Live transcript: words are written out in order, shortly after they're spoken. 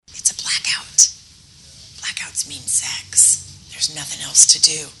workouts mean sex. There's nothing else to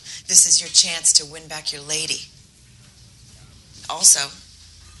do. This is your chance to win back your lady. Also,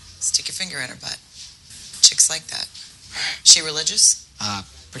 stick your finger in her butt. Chicks like that. She religious?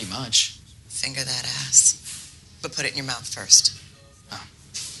 Pretty much. Finger that ass. But put it in your mouth first. Oh,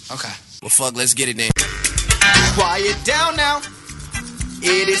 okay. Well, fuck, let's get it then. Quiet down now.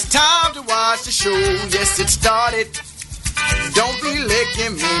 It is time to watch the show. Yes, it started. Don't be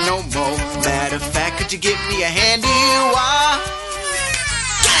licking me no more. Matter of fact, could you give me a handy wire?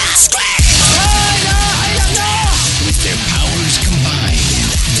 With their powers combined,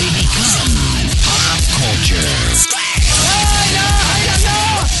 they become pop culture.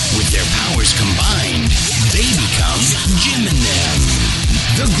 With their powers combined, they become Jim and Them,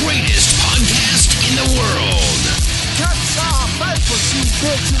 the greatest podcast in the world. Catch our papers, you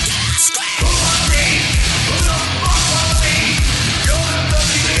bitches.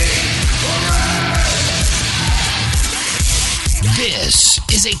 This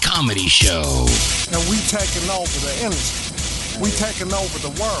is a comedy show. And we taking over the industry. We taking over the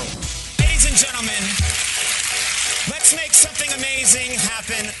world. Ladies and gentlemen, let's make something amazing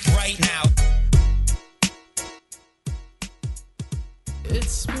happen right now.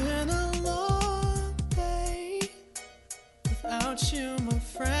 It's been a long day without you, my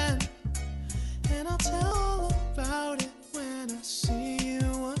friend. And I'll tell all about it when I see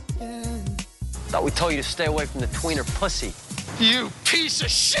you again. Thought we told you to stay away from the tweener pussy. You piece of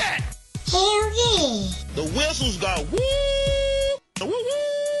shit! Hell yeah! The whistles got woo! Woo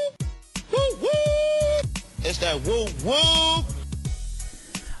woo! Woo woo! It's that woo woo!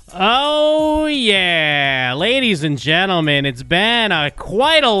 Oh, yeah. Ladies and gentlemen, it's been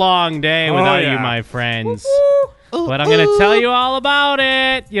quite a long day without you, my friends. But I'm going to tell you all about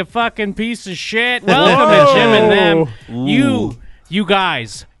it, you fucking piece of shit. Welcome to Jim and Them. You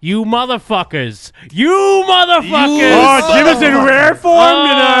guys, you motherfuckers. Oh, Jim is in rare form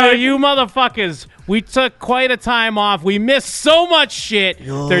tonight. You motherfuckers. We took quite a time off. We missed so much shit.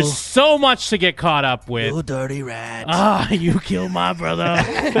 There's so much to get caught up with. You dirty rat. You killed my brother.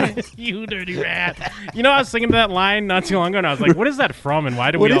 You dirty rat. You know, I was thinking of that line not too long ago, and I was like, what is that from, and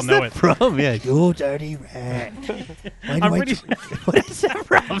why do we all know it? What is that from? Yeah, you dirty rat. What is that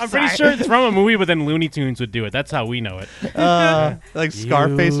from? I'm pretty sure it's from a movie, but then Looney Tunes would do it. That's how we know it. Like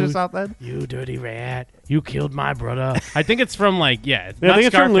Scarface or something? You dirty rat. You killed my brother. I think it's from, like, I think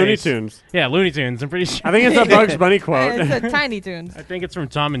it's from Looney Tunes. Yeah, Looney Tunes. I'm pretty sure. I think it's a Bugs Bunny quote. It's a Tiny Toons. I think it's from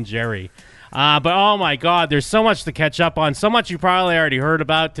Tom and Jerry. But, oh, my God, there's so much to catch up on. So much you probably already heard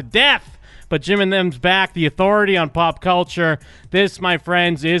about to death. But Jim and Them's back, the authority on pop culture. This, my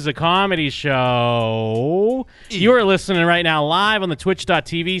friends, is a comedy show. You are listening right now live on the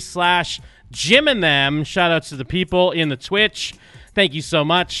twitch.tv/Jim and Them. Shout-outs to the people in the Twitch. Thank you so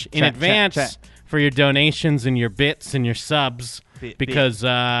much in advance for your donations and your bits and your subs. Because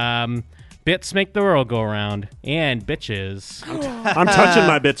bits make the world go around. And bitches. I'm touching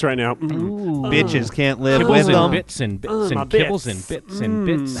my bits right now. Ooh. Bitches can't live Kibbles with and them. bits and bits and kibbles and bits and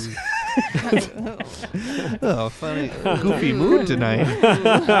bits. Oh, funny. Goofy mood tonight.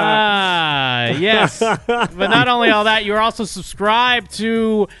 Yes. But not only all that, you're also subscribed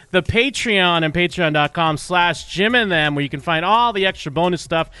to the Patreon and patreon.com/Jim and Them, where you can find all the extra bonus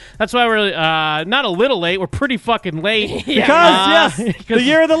stuff. That's why we're not a little late. We're pretty fucking late. Because the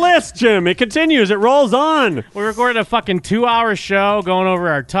year of the list, Jim. It continues. It rolls on. We recorded a fucking 2-hour show going over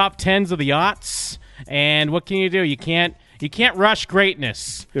our top 10s of the aughts. And what can you do? You can't rush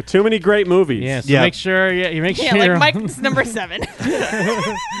greatness. There are too many great movies. Yeah, so make sure you make sure. Yeah, like Mike's number 7.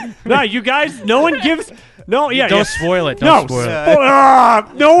 No, you guys, no one gives. No, yeah. Don't spoil it. Don't spoil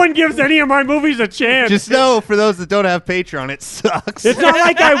it. No one gives any of my movies a chance. Just know, for those that don't have Patreon, it sucks. It's not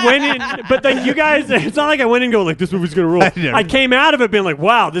like I went in, but like you guys, it's not like I went in and go like, this movie's gonna rule. I came out of it being like,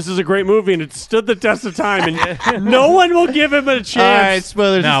 wow, this is a great movie, and it stood the test of time, and no one will give him a chance. All right,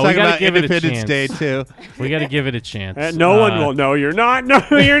 spoilers. No, Let's we talk gotta about give it a Independence chance. Day too. We got to give it a chance. No one will. No, you're not. No,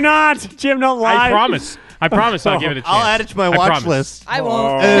 you're not. Jim, don't lie. I promise I'll give it a chance. I'll add it to my watch list. I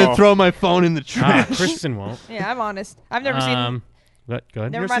won't. And then throw my phone in the trash. Kristen won't. Yeah, I'm honest. I've never seen. Go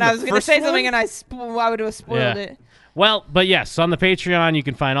ahead. Never mind. I was going to say something and I would have spoiled it. Well, but yes, on the Patreon, you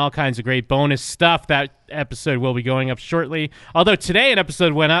can find all kinds of great bonus stuff. That episode will be going up shortly. Although today an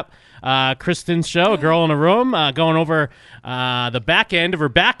episode went up. Kristen's show, A Girl in a Room, going over the back end of her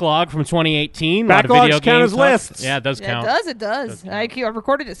backlog from 2018. Backlogs count as lists. Yeah, it does count. It does. I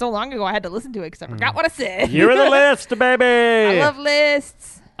recorded it so long ago I had to listen to it because I forgot what I said. You're the list, baby. I love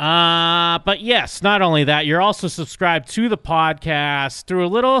lists. But yes, not only that, you're also subscribed to the podcast through a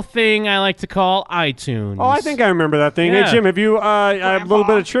little thing I like to call iTunes. Oh, I think I remember that thing. Yeah. Hey, Jim, have you? I have a little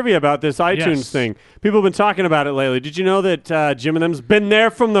bit of trivia about this iTunes Yes. thing. People have been talking about it lately. Did you know that Jim and them's been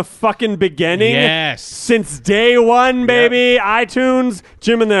there from the fucking beginning? Yes. Since day one, baby. iTunes,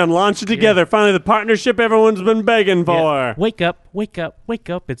 Jim and them launched it together. Finally, the partnership everyone's been begging for. Yeah. Wake up, wake up, wake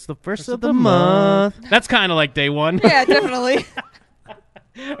up. It's the first of the month. That's kind of like day one. Yeah, definitely.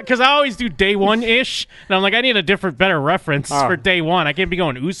 Because I always do day one-ish, and I'm like, I need a different, better reference for day one. I can't be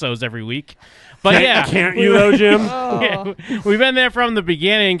going Usos every week. But yeah. Can't you, though, Jim? Yeah, we've been there from the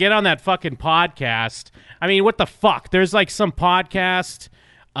beginning. Get on that fucking podcast. I mean, what the fuck? There's like some podcast.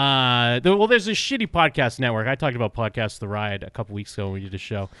 There's a shitty podcast network. I talked about Podcast The Ride a couple weeks ago when we did a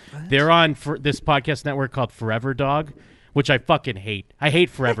show. They're on this podcast network called Forever Dog, which I fucking hate. I hate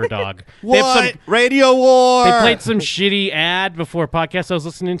Forever Dog. What? Radio War. They played some shitty ad before a podcast I was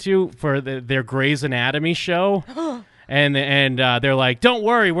listening to for their Grey's Anatomy show. And they're like, don't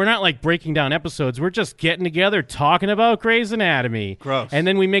worry, we're not like breaking down episodes. We're just getting together talking about Grey's Anatomy. Gross. And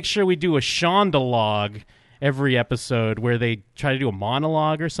then we make sure we do a Shonda-log every episode where they try to do a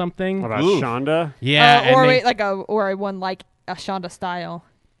monologue or something. About Shonda? Yeah. Or and wait, like one like a Shonda style.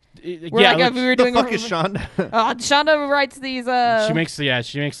 yeah, Like we were doing the fuck is Shonda? Shonda writes these. She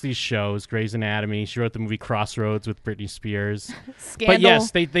makes these shows, Grey's Anatomy. She wrote the movie Crossroads with Britney Spears. Scandal. But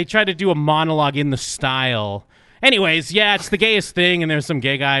yes, they try to do a monologue in the style. Anyways, yeah, it's the gayest thing, and there's some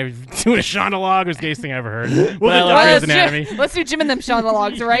gay guy doing a Shonda-log. It was the gayest thing I ever heard. But I love Grey's Anatomy. Let's do Jim and them Shonda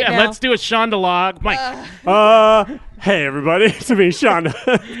logs right Yeah, now. let's do a Shonda-log. Mike. Hey, everybody. It's me,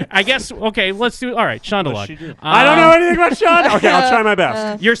 Shonda. I guess, okay, let's do, all right, Shonda-log. I don't know anything about Shonda. Okay, I'll try my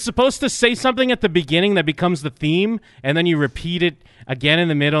best. You're supposed to say something at the beginning that becomes the theme, and then you repeat it again in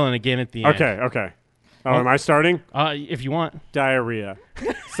the middle and again at the end. Okay. Oh, am I starting? If you want. Diarrhea.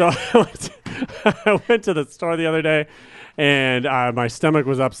 So I went to the store the other day, and my stomach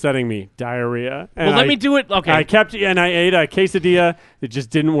was upsetting me. Diarrhea. And Well, let me do it. Okay. I ate a quesadilla. It just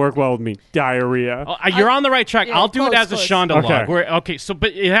didn't work well with me. Diarrhea. You're on the right track. yeah, I'll do it as a close. Shonda-log. Okay.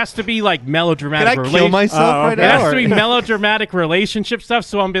 But it has to be like melodramatic. Can I kill myself right It now? has to be melodramatic relationship stuff.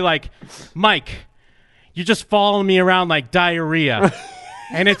 So I'm be like, Mike, you're just following me around like diarrhea.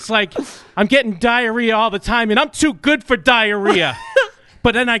 And it's like, I'm getting diarrhea all the time, and I'm too good for diarrhea.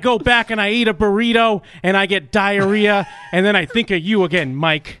 But then I go back and I eat a burrito, and I get diarrhea, and then I think of you again,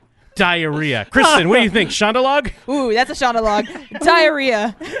 Mike. Diarrhea. Kristen, what do you think? Shonda-log? Ooh, that's a Shonda log.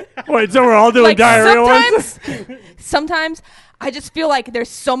 Diarrhea. Wait, so we're all doing Like diarrhea once? sometimes I just feel like there's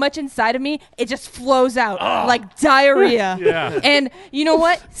so much inside of me, it just flows out like diarrhea. Yeah. And you know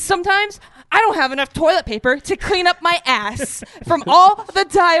what? Sometimes I don't have enough toilet paper to clean up my ass from all the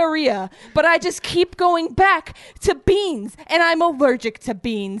diarrhea, but I just keep going back to beans, and I'm allergic to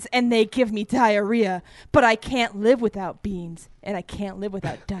beans, and they give me diarrhea, but I can't live without beans, and I can't live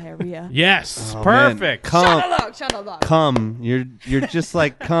without diarrhea. Yes. Oh, Perfect. Shonda log. Come. You're just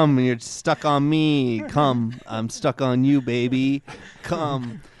like come. You're stuck on me. Come. I'm stuck on you, baby.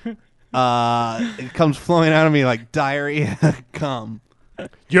 Come. It comes flowing out of me like diarrhea. Come.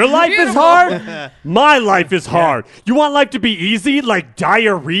 Your life is hard? My life is hard. You want life to be easy, like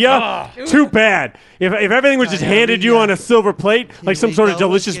diarrhea? Too bad. If everything was just handed you on a silver plate, like some sort of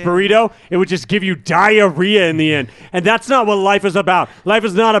delicious burrito, it would just give you diarrhea in the end. And that's not what life is about. Life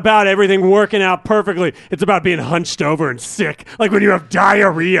is not about everything working out perfectly. It's about being hunched over and sick, like when you have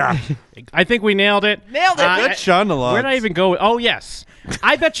diarrhea. I think we nailed it. Nailed it. Good Shonda-log. Where did I even go? Oh, yes.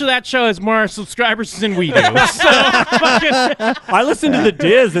 I bet you that show has more subscribers than we do. So, I listened to the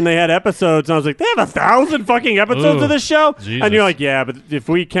Diz and they had episodes, and I was like, they have 1,000 fucking episodes Ooh, of this show? Jesus. And you're like, yeah, but if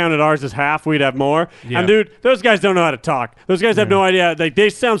we counted ours as half, we'd have more. Yeah. And dude, those guys don't know how to talk. Those guys have no idea. Like, they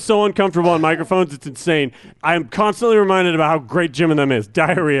sound so uncomfortable on microphones, it's insane. I am constantly reminded about how great Jim and them is.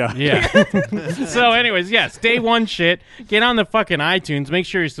 Diarrhea. Yeah. So, anyways, yes, day one shit. Get on the fucking iTunes. Make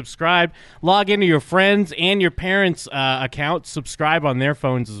sure you subscribe. Log into your friends' and your parents' accounts. Subscribe on their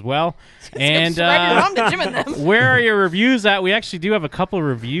phones as well. And Subscribe your mom to Jim and them. where are your reviews at? We actually do have a couple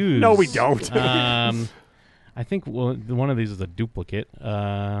reviews. No, we don't. I think one of these is a duplicate.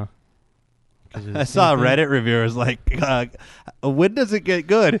 I saw a Reddit reviewer was like, when does it get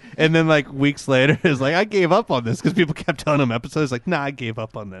good? And then like weeks later, it's like, I gave up on this because people kept telling him episodes. Like, nah, I gave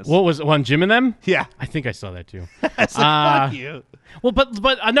up on this. What was it, one Jim and them? Yeah. I think I saw that too. It's like, fuck you. Well,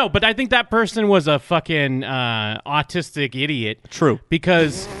 but I think that person was a fucking autistic idiot. True.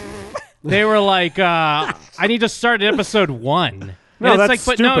 Because they were like, I need to start at episode 1. No, And it's that's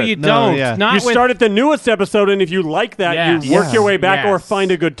like, stupid. but no, you don't. Not you with, start at the newest episode, and if you like that, Yes. you work your way back or Yes.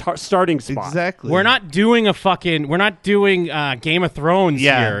 find a good starting spot. Exactly. We're not doing we're not doing Game of Thrones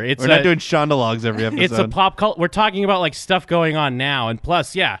here. It's we're not doing Shonda every episode. It's a pop culture. We're talking about like stuff going on now, and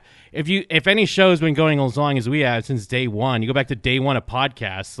plus, if any show's been going as long as we have since day one, you go back to day one of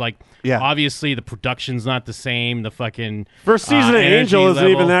podcasts. Like, obviously the production's not the same. The fucking first season of Angel isn't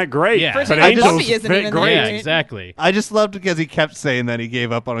even that great. Yeah, but Angel's great. Yeah, exactly. I just loved because he kept saying that he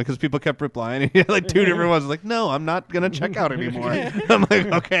gave up on it because people kept replying. And he had like two different ones. Like, no, I'm not gonna check out anymore. I'm like,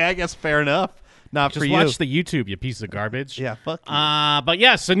 okay, I guess fair enough. Not Just for you. watch the YouTube, you piece of garbage. Yeah, fuck you. But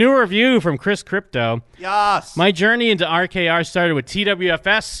yes, a new review from Chris Crypto. Yes. My journey into RKR started with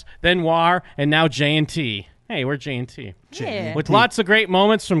TWFS, then WAR, and now J&T. Hey, we're J&T. Yeah. With lots of great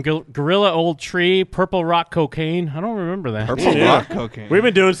moments from Gorilla Old Tree, Purple Rock Cocaine. I don't remember that. Purple Rock Cocaine. We've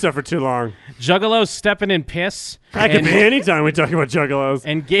been doing stuff for too long. Juggalos Steppin' in Piss. That could be anytime we talk about Juggalos.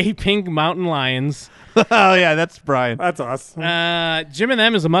 And Gay Pink Mountain Lions. Oh, yeah, that's Brian. That's us. Jim and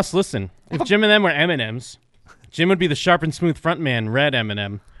Them is a must listen. If Jim and Them were M&Ms, Jim would be the sharp and smooth frontman, red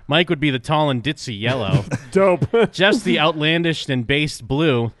M&M. Mike would be the tall and ditzy yellow. Dope. Jeff's the outlandish and based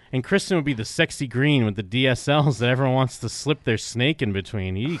blue. And Kristen would be the sexy green with the DSLs that everyone wants to slip their snake in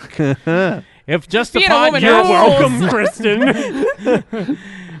between. Eek. If just Being a woman You're rules. welcome, Kristen.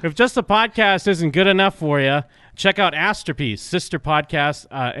 If just a podcast isn't good enough for you, check out Asterpiece, sister podcast,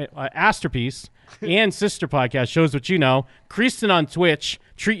 Asterpiece, and sister podcast shows what you know. Kristen on Twitch.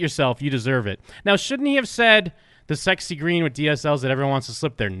 Treat yourself. You deserve it. Now, shouldn't he have said the sexy green with DSLs that everyone wants to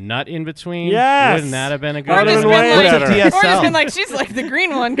slip their nut in between? Yes. Wouldn't that have been a good Or just, been like, What's a DSL? or just been like, she's like the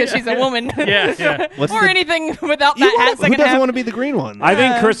green one because she's a woman. Yeah. What's or the- anything without You that wanna- hat who second doesn't half. want to be the green one? I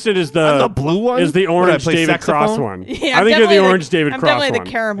think Kristen is I'm the the blue one? Is the What, I orange play David Cross saxophone? one. Yeah, I think you're the definitely orange David I'm Cross definitely one.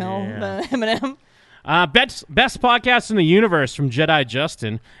 the caramel, the M&M. Best podcast in the universe from Jedi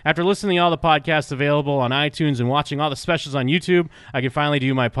Justin. After listening to all the podcasts available on iTunes and watching all the specials on YouTube, I can finally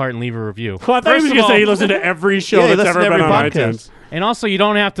do my part and leave a review. Well, I thought he was First going of to say he all- listened to every show Yeah, he that's listened ever to been every on podcast. iTunes. And also, you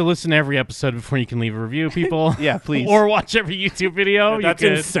don't have to listen to every episode before you can leave a review, people. Yeah, please. Or watch every YouTube video. You That's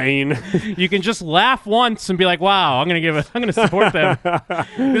can- insane. You can just laugh once and be like, "Wow, I'm gonna support them."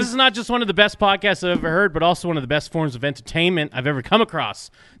 This is not just one of the best podcasts I've ever heard, but also one of the best forms of entertainment I've ever come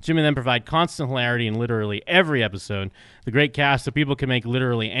across. Jim and them provide constant hilarity in literally every episode. The great cast of people can make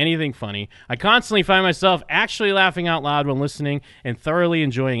literally anything funny. I constantly find myself actually laughing out loud when listening and thoroughly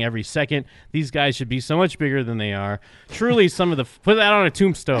enjoying every second. These guys should be so much bigger than they are. Truly, some of the put that on a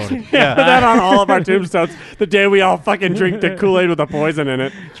tombstone. Yeah, put that on all of our tombstones. The day we all fucking drink the Kool-Aid with the poison in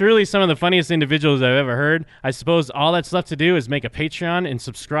it. Truly some of the funniest individuals I've ever heard. I suppose all that's left to do is make a Patreon and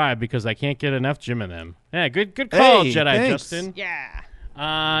subscribe because I can't get enough Jim and them. Yeah, good call, Hey, Jedi thanks. Justin. Yeah.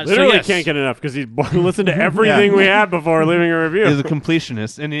 Literally yes. can't get enough because he listened to everything we had before leaving a review. He's a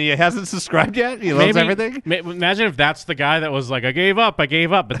completionist, and he hasn't subscribed yet. He loves everything. Imagine if that's the guy that was like, I gave up,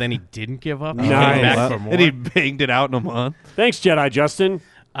 but then he didn't give up. He Nice. came back for more. And he banged it out in a month. Thanks, Jedi Justin.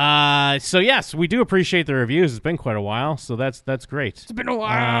 So yes, we do appreciate the reviews. It's been quite a while, so that's great. It's been a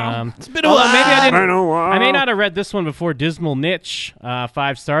while. It's been a while. Maybe I Been a while. I may not have read this one before. Dismal Niche,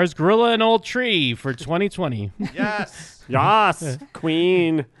 5 stars. Gorilla and Old Tree for 2020. Yes. Yas,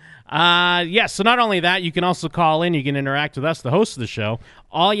 Queen. Yes, so not only that, you can also call in. You can interact with us, the host of the show.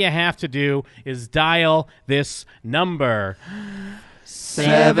 All you have to do is dial this number.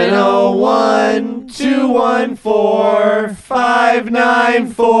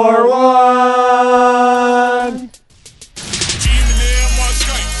 701-214-5941.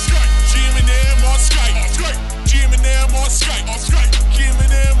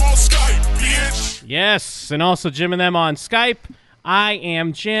 Yes, and also Jim and them on Skype. I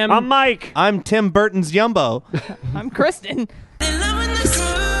am Jim. I'm Mike. I'm Tim Burton's Yumbo. I'm Kristen.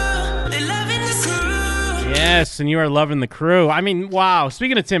 Yes, and you are loving the crew. I mean, wow.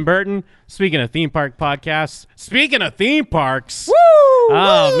 Speaking of Tim Burton, speaking of theme park podcasts, speaking of theme parks. Woo!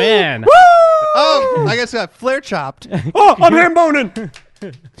 Oh, man. Oh, I guess I got flare chopped. Oh, I'm ham boning.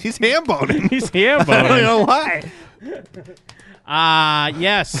 He's ham boning. He's ham I don't boning. know why.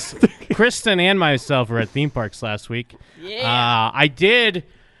 Yes. Kristen and myself were at theme parks last week. Yeah. I did.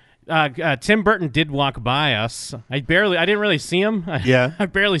 Tim Burton did walk by us. I didn't really see him. Yeah. I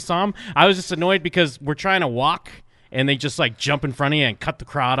barely saw him. I was just annoyed because we're trying to walk and they just like jump in front of you and cut the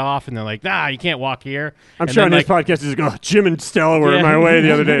crowd off, and they're like, "Nah, you can't walk here." I'm And sure on then, this podcast he's like, "Oh, Jim and Stella were in my way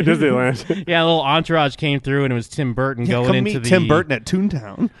the other day at Disneyland." Yeah, a little entourage came through, and it was Tim Burton going come into meet the Tim Burton at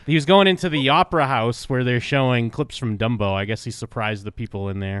Toontown. He was going into the opera house where they're showing clips from Dumbo. I guess he surprised the people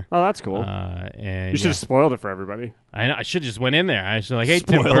in there. Oh, that's cool. And You should have spoiled it for everybody. I know. I should have just went in there. I should like, "Hey,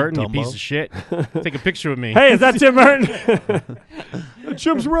 Tim Spoiled Burton, Dumbo. you piece of shit, take a picture with me." Hey, is that Tim Burton?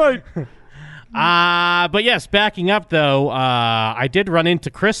 Jim's right. But yes, backing up though, I did run into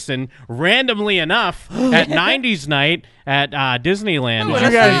Kristen randomly enough at 90s night at Disneyland. Did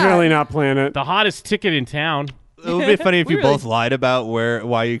you guys really not plan it? The hottest ticket in town. It would be funny if you both lied about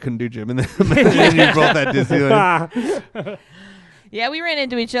why you couldn't do Jim and then you both at Disneyland. Yeah, we ran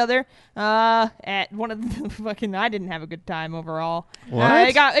into each other at one of the fucking. I didn't have a good time overall. What?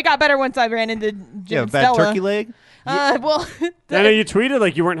 It got better once I ran into Jim Yeah, and bad Stella. turkey leg. Well, I know you tweeted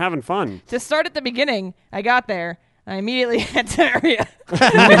like you weren't having fun. to start at the beginning, I got there. I immediately had diarrhea.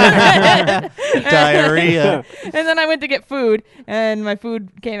 Diarrhea. And then I went to get food, and my food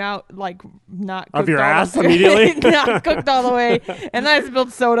came out like not cooked Of your all ass the immediately? not cooked all the way. And then I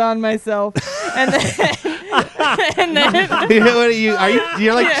spilled soda on myself. And then, and then What are you?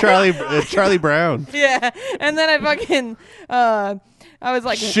 You're like Charlie Brown. yeah. And then I fucking I was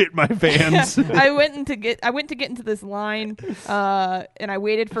like Shit my pants. I went to get into this line, and I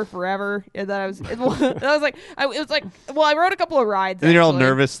waited for forever. And then I was like, I rode a couple of rides. And then you're all actually.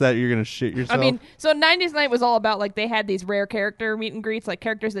 nervous that you're gonna shit yourself. I mean, so 90s Night was all about like they had these rare character meet and greets, like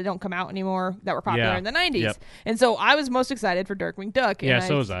characters that don't come out anymore that were popular Yeah. in the 90s. Yep. And so I was most excited for Darkwing Duck. And Yeah,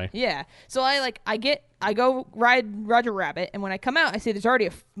 so was I. Yeah. So I go ride Roger Rabbit, and when I come out, I see there's already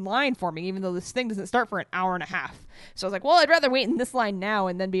a line for me, even though this thing doesn't start for an hour and a half. So I was like, well, I'd rather wait in this line now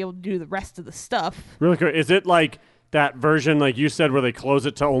and then be able to do the rest of the stuff. Really quick, is it like that version, like you said, where they close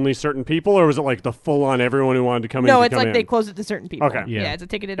it to only certain people, or was it like the full-on everyone who wanted to come in? No, could it's come like in? they close it to certain people. Okay. Yeah, it's a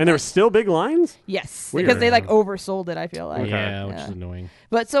ticketed And there were event. still big lines? Yes, Weird. because they like oversold it, I feel like. Yeah, which is annoying.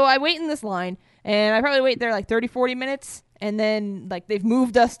 But so I wait in this line, and I probably wait there like 30, 40 minutes. And then, like, they've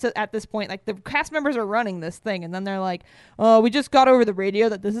moved us to, at this point, like, the cast members are running this thing. And then they're like, we just got over the radio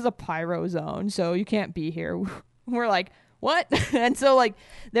that this is a pyro zone, so you can't be here. We're like, what? And so, like,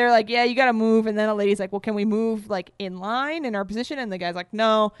 they're like, yeah, you got to move. And then a lady's like, well, can we move, like, in line in our position? And the guy's like,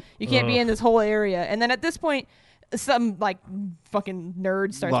 no, you can't be in this whole area. And then at this point, some, like, fucking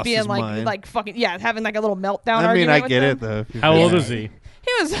nerd starts Lost being, his like, mind. fucking, yeah, having, like, a little meltdown I mean, argument I with get them. it though. if you're How old bad. is he?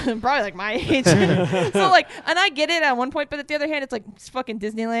 He was probably like my age. So like, and I get it at one point, but at the other hand, it's fucking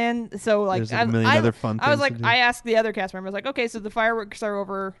Disneyland. So like, There's a million other fun I was things like, to do. I asked the other cast member, I was like, okay, so the fireworks are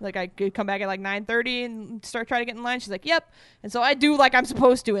over. Like, I could come back at like 9:30 and try to get in line. She's like, yep. And so I do like I'm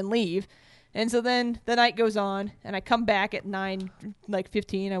supposed to and leave. And so then the night goes on, and I come back at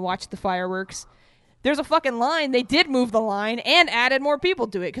 9:15. I watch the fireworks. There's a fucking line. They did move the line and added more people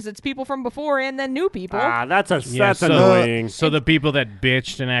to it because it's people from before and then new people. That's so, annoying. So the people that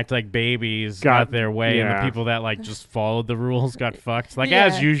bitched and act like babies got their way, and the people that like just followed the rules got fucked. Like Yeah.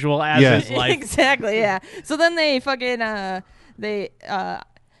 as usual, as is life. Exactly, yeah. So then they fucking they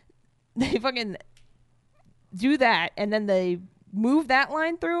fucking do that, and then they move that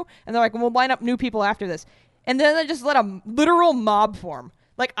line through, and they're like, we'll line up new people after this. And then they just let a literal mob form.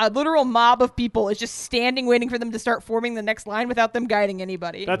 Like a literal mob of people is just standing waiting for them to start forming the next line without them guiding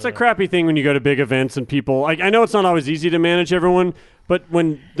anybody. That's a crappy thing when you go to big events and people. Like, I know it's not always easy to manage everyone, but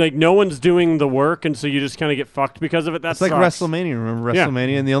when like no one's doing the work and so you just kind of get fucked because of it. That's It's like WrestleMania. Remember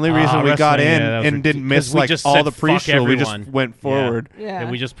WrestleMania? And the only reason we got in and didn't miss like all the pre-show, we just went forward. Yeah.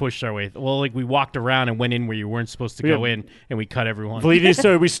 And we just pushed our way. Well, like we walked around and went in where you weren't supposed to go in, and we cut everyone.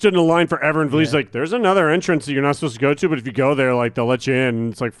 So we stood in a line forever, and Validi's like, "There's another entrance that you're not supposed to go to, but if you go there, like they'll let you in."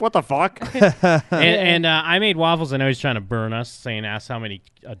 And it's like, what the fuck? and I made waffles. I know he's trying to burn us, saying ask how many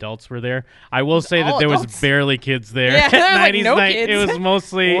adults were there. I will say that all there was adults. barely kids there. Yeah, there was, like, 90s no night, kids. it was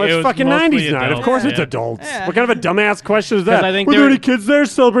mostly. Well, it it's was fucking mostly 90s night. Of adults. course, it's Yeah. adults. Yeah. What kind of a dumbass question is 'Cause that? I think Were there they're- any kids there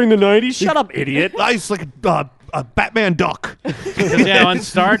celebrating the 90s? Shut up, idiot! It's like a Batman duck. Yeah, on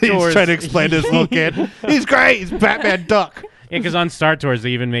Star Tours, He's trying to explain to this little kid. He's great. He's Batman duck. Yeah, because on Star Tours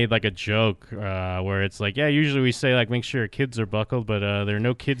they even made like a joke where it's like, yeah, usually we say like make sure your kids are buckled, but there are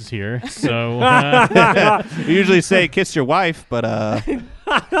no kids here, so. We usually say kiss your wife, but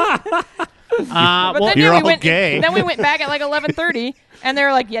But well, then, you're we all went, gay. Then we went back at like 11:30, and they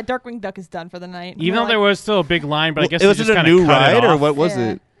were like, "Yeah, Darkwing Duck is done for the night." even though there was still a big line, but I guess it was they it just a kind of new cut it ride or off. what was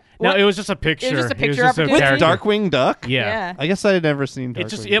Yeah. it? No, it was just a picture. It was just a picture just a opportunity. With character. Darkwing Duck? Yeah. I guess I had never seen Darkwing It's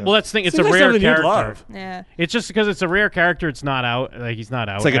just Duck. well, that's the thing. It's Seems a like rare something you'd character. love. Yeah. It's just because it's a rare character. It's not out. Like he's not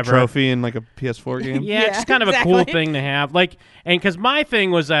out. It's like a ever. trophy in like a PS4 game. Yeah, it's just kind of a exactly. cool thing to have. Like, and because my thing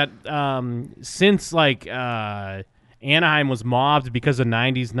was that since like Anaheim was mobbed because of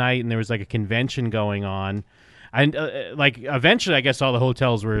 90s night, and there was like a convention going on. And like eventually, I guess all the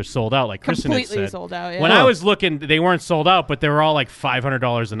hotels were sold out. Like Kristen had Completely said. sold out, yeah. When I was looking, they weren't sold out, but they were all like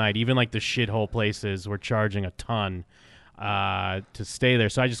 $500 a night. Even like the shithole places were charging a ton to stay there.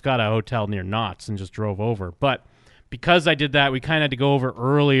 So I just got a hotel near Knott's and just drove over. But because I did that, we kind of had to go over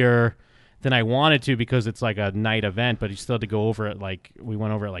earlier than I wanted to because it's like a night event. But you still had to go over at we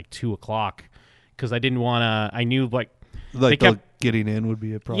went over at like 2:00 because I didn't want to. I knew they kept getting in would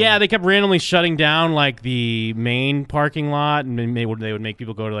be a problem. Yeah, they kept randomly shutting down like the main parking lot, and then they would make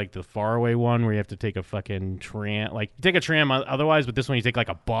people go to like the faraway one where you have to take a fucking tram. Like take a tram otherwise, but this one you take like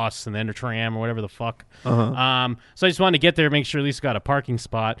a bus and then a tram or whatever the fuck. Uh-huh. So I just wanted to get there, make sure at least got a parking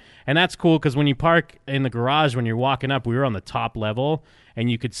spot, and that's cool because when you park in the garage when you're walking up, we were on the top level. And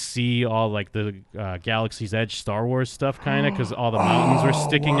you could see all like the Galaxy's Edge Star Wars stuff, kind of, because all the mountains were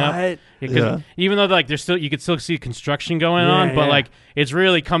sticking up. Yeah. Even though like you could still see construction going on, but like it's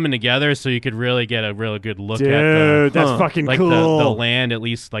really coming together, so you could really get a really good look at that's fucking like cool. the land, at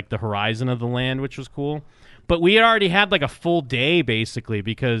least like the horizon of the land, which was cool. But we had already had like a full day basically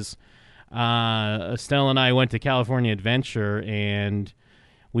because Estelle and I went to California Adventure and.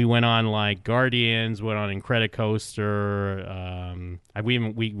 We went on like Guardians, went on Incredicoaster.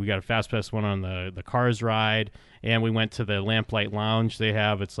 We got a fast pass, went on the Cars ride, and we went to the Lamplight Lounge. They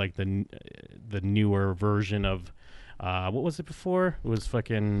have it's like the newer version of what was it before? It was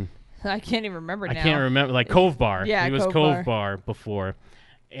fucking. I can't even remember now. I can't remember. Like Cove Bar. Yeah, it was Cove Bar before.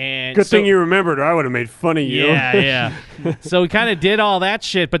 And good thing you remembered, or I would have made fun of you. Yeah. So we kind of did all that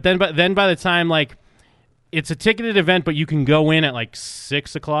shit, but then by the time like. It's a ticketed event, but you can go in at like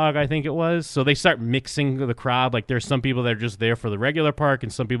 6:00, I think it was. So they start mixing the crowd. Like there's some people that are just there for the regular park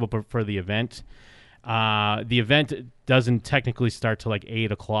and some people for the event. The event doesn't technically start till like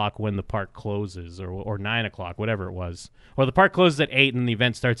 8:00 when the park closes or 9:00, whatever it was. Or the park closes at 8 and the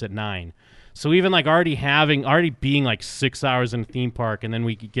event starts at 9. So even like already being like 6 hours in the theme park, and then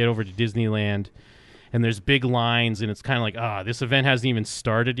we get over to Disneyland. And there's big lines, and it's kind of like, this event hasn't even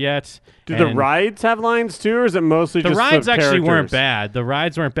started yet. Do the rides have lines too, or is it mostly just the rides actually characters? weren't bad. The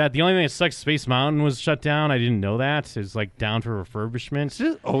rides weren't bad. The only thing that sucks, Space Mountain was shut down. I didn't know that. It's like down for refurbishment. Is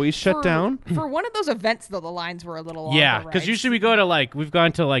it always shut down? For one of those events, though, the lines were a little long. Yeah, because usually we've gone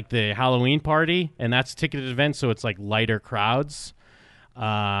to like the Halloween party, and that's a ticketed event, so it's like lighter crowds.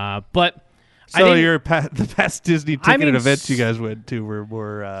 But. So the past Disney ticketed events you guys went to were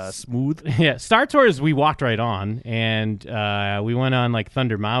more smooth? Yeah, Star Tours we walked right on, and we went on like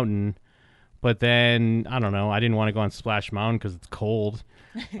Thunder Mountain, but then, I don't know, I didn't want to go on Splash Mountain because it's cold.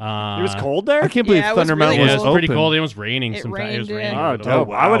 It was cold there? I can't believe Thunder Mountain was open. It was pretty open. cold. It was raining It sometimes. It was rained, raining. Oh, dope.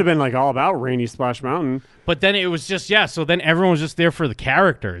 wow. I would have been like all about rainy Splash Mountain. But then it was just, so then everyone was just there for the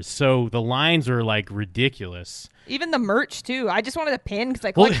characters. So the lines were like ridiculous. Even the merch, too. I just wanted a pin because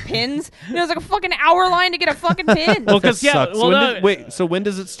I collect pins. And it was like a fucking hour line to get a fucking pin. Well, because, So when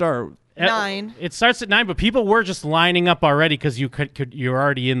does it start? 9. It starts at 9, but people were just lining up already because you're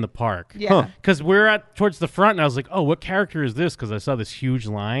already in the park. Yeah. Because we're towards the front, and I was like, oh, what character is this? Because I saw this huge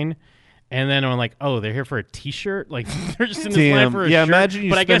line. And then I'm like, oh, they're here for a T-shirt? Like, they're just in this line for a shirt. Imagine you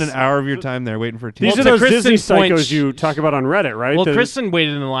but spend an hour of your time there waiting for a T-shirt. These are those Disney psychos you talk about on Reddit, right? Well, Kristen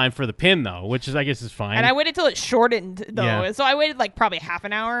waited in the line for the pin, though, which is, I guess, is fine. And I waited till it shortened, though. Yeah. So I waited like probably half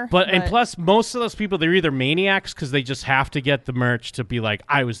an hour. And plus, most of those people, they're either maniacs because they just have to get the merch to be like,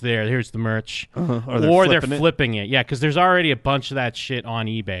 I was there, here's the merch. Or they're flipping it. Yeah, because there's already a bunch of that shit on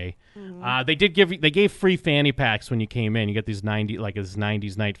eBay. Mm-hmm. They gave free fanny packs when you came in. You get these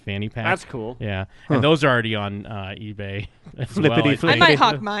 90s night fanny packs. That's cool. Yeah, and those are already on eBay. Flippity flip. I might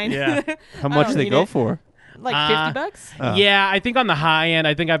hawk mine. Yeah. How much do they go for? Like $50? Yeah, I think on the high end,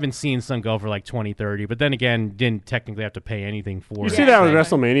 I think I've been seeing some go for like 20, 30, but then again, didn't technically have to pay anything for it. You see that with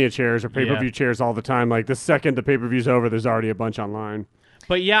WrestleMania chairs or pay-per-view chairs all the time. Like the second the pay-per-view's over, there's already a bunch online.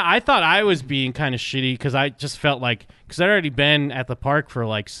 But yeah, I thought I was being kind of shitty because I just felt like, because I'd already been at the park for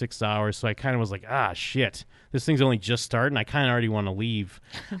like 6 hours, so I kind of was like, shit, this thing's only just starting. I kind of already want to leave.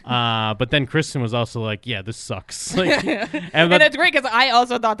 But then Kristen was also like, yeah, this sucks. Like, and it's great because I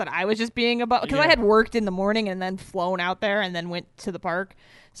also thought that I was just being because I had worked in the morning and then flown out there and then went to the park.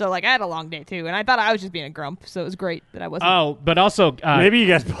 So, like, I had a long day, too. And I thought I was just being a grump, so it was great that I wasn't. Oh, but also... maybe you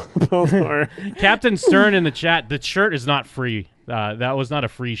guys both are. Captain Stern in the chat, the shirt is not free. That was not a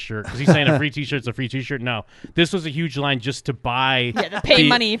free shirt. Because he's saying a free T-shirt's a free T-shirt. No. This was a huge line just to buy... Yeah, to pay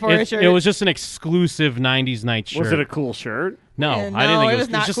money for a shirt. It was just an exclusive 90s night shirt. Was it a cool shirt? No, Yeah, I didn't think it was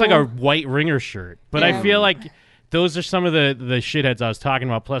it not was just cool. like a white ringer shirt. But I feel like those are some of the shitheads I was talking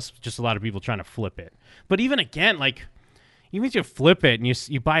about, plus just a lot of people trying to flip it. But even again, like... even if you flip it and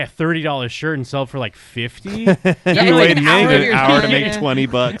you buy a $30 shirt and sell it for like $50, You wait an hour to make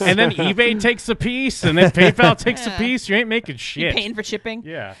 $20, and then eBay takes a piece, and then PayPal takes a piece. You ain't making shit. You paying for shipping?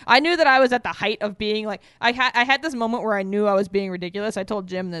 Yeah. I knew that I was at the height of being like I had this moment where I knew I was being ridiculous. I told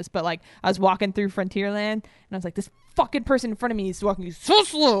Jim this, but like I was walking through Frontierland and I was like, this fucking person in front of me is walking so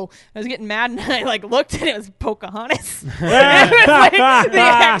slow. I was getting mad and I like looked and it was Pocahontas. It was like the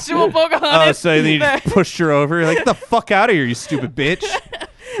actual Pocahontas. Oh, so then you just pushed her over. You're like, get the fuck out of here, you stupid bitch.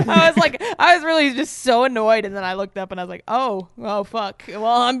 I was really just so annoyed, and then I looked up and I was like, oh fuck. Well,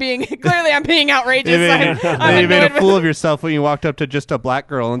 I'm being outrageous. You made a fool of yourself when you walked up to just a black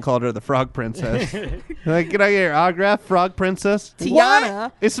girl and called her the Frog Princess. Like, can I get your autograph, Frog Princess? Tiana.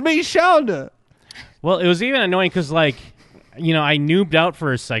 What? It's me, Shonda. Well, it was even annoying because, like, you know, I noobed out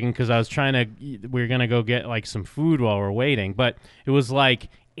for a second because I was we were going to go get, like, some food while we're waiting. But it was, like,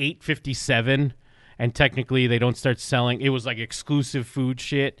 8:57, and technically they don't start selling. It was, like, exclusive food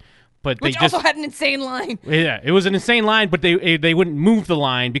shit. But Which they just also had an insane line. Yeah, it was an insane line, but they wouldn't move the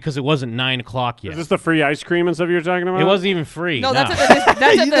line because it wasn't 9 o'clock yet. Is this the free ice cream and stuff you're talking about? It wasn't even free. No, that's at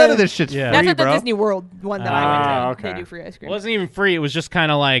the None of this shit's free, That's at the bro. Disney World one that I went to. okay. They do free ice cream. It wasn't even free. It was just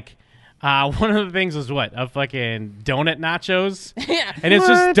kind of like one of the things was what? A fucking donut nachos. Yeah. And it's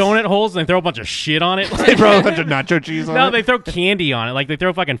just donut holes and they throw a bunch of shit on it. They throw a bunch of nacho cheese on it? No, they throw candy on it. Like they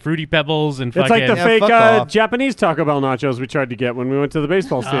throw fucking Fruity Pebbles and It's fucking... like the fake Japanese Taco Bell nachos we tried to get when we went to the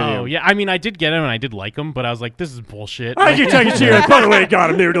baseball stadium. Oh, yeah. I mean, I did get them and I did like them, but I was like, this is bullshit. I keep talking cheers. By the way, got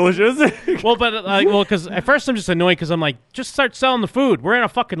them. They were delicious. Because at first I'm just annoyed because I'm like, just start selling the food. We're in a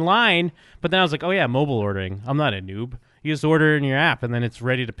fucking line. But then I was like, oh, yeah, mobile ordering. I'm not a noob. You just order in your app, and then it's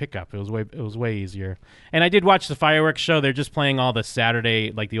ready to pick up. It was way easier. And I did watch the fireworks show. They're just playing all the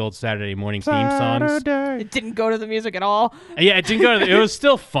Saturday, like the old Saturday morning theme songs. It didn't go to the music at all. Yeah, it didn't go to it was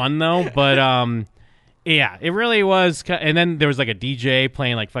still fun, though. But, yeah, it really was. And then there was, like, a DJ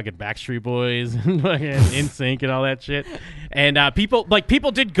playing, like, fucking Backstreet Boys and fucking NSYNC and all that shit. And people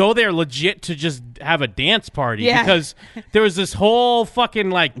did go there legit to just have a dance party. Yeah. Because there was this whole fucking,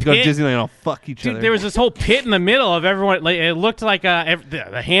 like, You go to pit. Disneyland, I'll fuck each Dude, other. there was this whole pit in the middle of everyone. Like, it looked like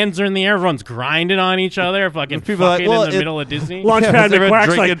the hands are in the air. Everyone's grinding on each other, fucking People are like, fucking well, in the it- middle of Disney. Launchpad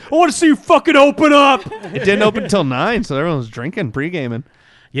McQuack's like, I want to see you fucking open up. It didn't open until 9, so everyone was drinking, pre-gaming.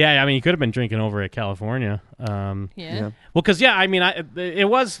 Yeah, I mean, you could have been drinking over at California. Yeah. Well, because I mean, it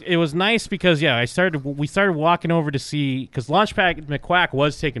was nice because we started walking over to see because Launchpad McQuack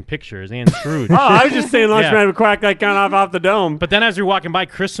was taking pictures and Scrooge. Oh, I was just saying Launchpad McQuack like kind of off the dome. But then as we were walking by,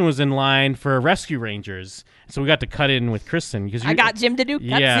 Kristen was in line for Rescue Rangers, so we got to cut in with Kristen because I got Jim to do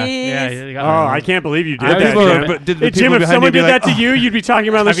cutsies. Yeah. I can't believe you did I was that. like, Jim. but did the Hey, Jim, people if behind someone you be did like, that to you, you'd be talking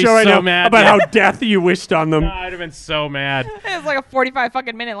about on the I'd be show right so now mad, about yeah. how death you wished on them. I'd have been so mad. It was like a 45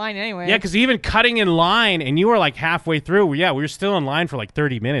 fucking minute line anyway. Yeah, because even cutting in line, and you were like halfway through. Yeah, we were still in line for like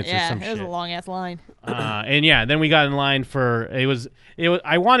 30 minutes or Yeah, some it was shit. a long ass line. And yeah, then we got in line for it was.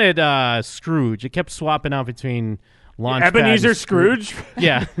 I wanted Scrooge. It kept swapping out between Launchpad Ebenezer and Scrooge?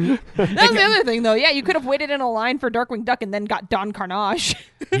 Yeah, That's the other thing, though. Yeah, you could have waited in a line for Darkwing Duck and then got Don Carnage.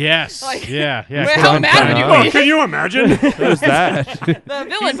 yes, Like, yeah. well, how mad would you Oh, be? can you imagine? Who's that? The villain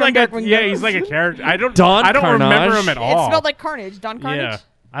He's from like Darkwing Duck. he's like a character. I don't Carnage? remember him at all. It smelled like Carnage. Don Carnage. Yeah,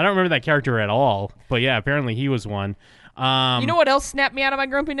 I don't remember that character at all. But yeah, apparently he was one. You know what else snapped me out of my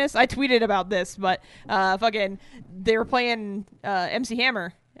grumpiness? I tweeted about this, but fucking, they were playing MC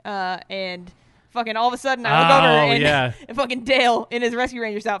Hammer, and fucking all of a sudden I look over and fucking Dale in his Rescue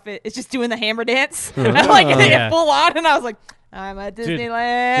Rangers outfit is just doing the hammer dance. And I'm like, full on, and I was like, I'm at Disneyland. Dude,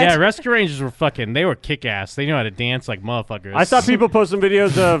 yeah, Rescue Rangers were they were kick-ass. They knew how to dance like motherfuckers. I saw people posting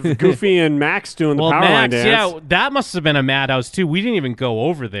videos of Goofy and Max doing the Powerline Max, dance. yeah, that must have been a madhouse too. We didn't even go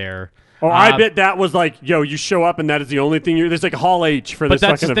over there. Oh, I bet that was like, yo, you show up and that is the only thing there's like Hall H for But this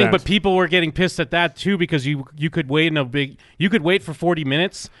that's fucking the thing. event. But people were getting pissed at that too because you could wait you could wait for 40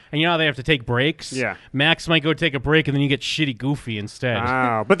 minutes and you know how they have to take breaks. Yeah. Max might go take a break and then you get shitty Goofy instead.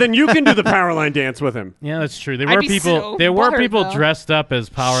 Wow. But then you can do the Powerline dance with him. Yeah, that's true. There I'd were be people. so There were butthurt, people though. dressed up as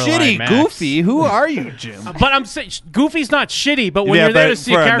Powerline Shitty Max. Goofy? Who are you, Jim? But I'm saying Goofy's not shitty. But when Yeah, you're there but to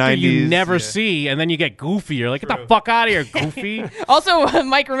see a for a character you 90s, never yeah. see, and then you get Goofy, you're like, get the fuck out of here, Goofy. Also,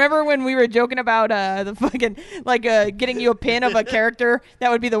 Mike, remember when we were joking about the fucking getting you a pin of a character that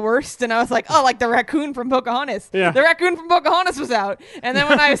would be the worst, and I was like, oh, like the raccoon from Pocahontas. Yeah. The raccoon from Pocahontas was out, and then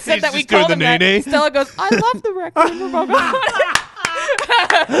when I said He's that we just doing called the him that, nay-nay. Stella goes, I love the raccoon from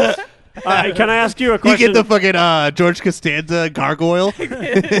Pocahontas. Can I ask you a You question? get the fucking George Costanza gargoyle.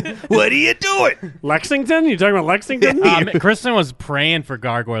 What are you doing? Lexington? You talking about Lexington? Kristen was praying for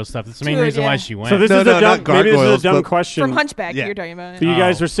gargoyle stuff. That's the main Dude, reason yeah. why she went. So this No, is no, a not dumb, maybe this is gargoyles, a dumb but- question. From Hunchback, Yeah. you're talking about. So you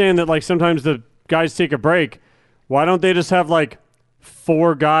guys were saying that like sometimes the guys take a break. Why don't they just have like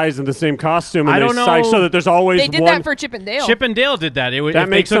 4 guys in the same costume and I they don't know. psych so that there's always They did one? that for Chip and Dale. Chip and Dale did that. If That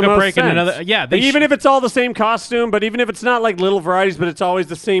makes they took the a most break in sense. another. Yeah, they even if it's all the same costume, but even if it's not like little varieties, but it's always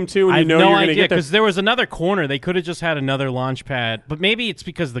the same too, and I you have know no you're going to idea get there. because there was another corner. They could have just had another launch pad, but maybe it's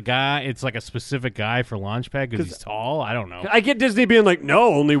because the guy. It's like a specific guy for launch pad because he's tall. I don't know. I get Disney being like,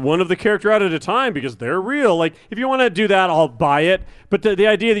 no, only one of the character out at a time because they're real. Like, if you want to do that, I'll buy it. But the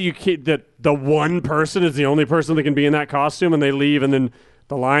idea that you keep, that the one person is the only person that can be in that costume and they leave and then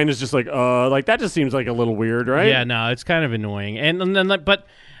the line is just like that just seems like a little weird, right? Yeah, no, it's kind of annoying. And then, but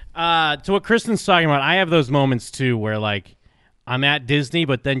to what Kristen's talking about, I have those moments too where like I'm at Disney,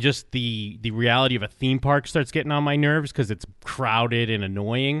 but then just the reality of a theme park starts getting on my nerves because it's crowded and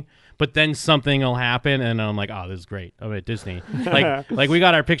annoying. But then something will happen, and I'm like, oh, this is great. I'm at Disney. like we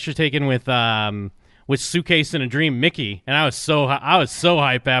got our picture taken with Suitcase in a Dream Mickey, and I was so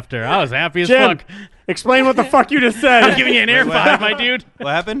hype after. I was happy as Jim, fuck. explain what the fuck you just said. I'm giving you an air five, my dude. What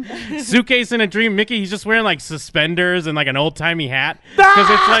happened? Suitcase in a Dream Mickey. He's just wearing like suspenders and like an old timey hat because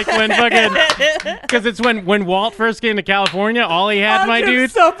it's like when Walt first came to California, all he had, my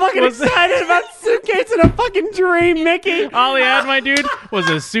dude, so fucking excited about Suitcase in a fucking Dream Mickey. all he had, my dude, was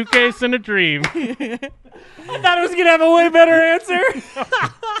a suitcase and a dream. I thought it was gonna have a way better answer.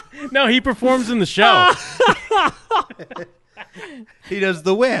 No, he performs in the show. He does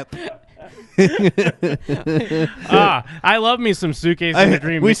the whip. I love me some Suitcase and a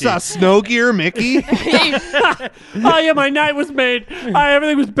Dream We Mickey. saw Snow Gear Mickey. Oh yeah, my night was made.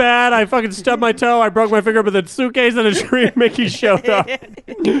 Everything was bad. I fucking stubbed my toe. I broke my finger, but the Suitcase and a Dream Mickey showed up.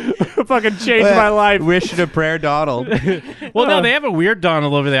 Fucking changed my life. Wish and a prayer, Donald. Well, no, they have a weird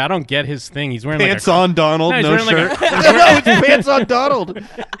Donald over there. I don't get his thing. He's wearing Pants like a, on Donald, he's no wearing shirt. Like No, it's pants on Donald.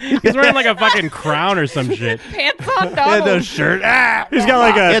 he's wearing like a fucking crown or some shit. Pants on Yeah, Donald. no shirt. He's got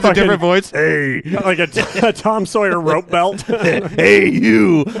like He a has a fucking, different voice. Hey, like a Tom Sawyer rope belt. Hey,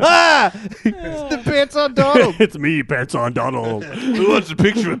 you. It's the Pants on Donald. It's me, Pants on Donald. Who wants a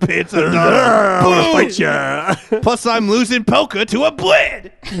picture with Pants on I want to Donald? fight ya. Plus, I'm losing Polka to a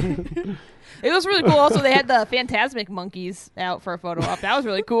blade. It was really cool. Also, they had the Phantasmic monkeys out for a photo op. That was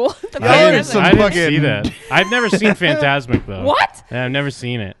really cool. The Yeah, Phantasmic- some I didn't fucking- see that. I've never seen Phantasmic though. What? Yeah, I've never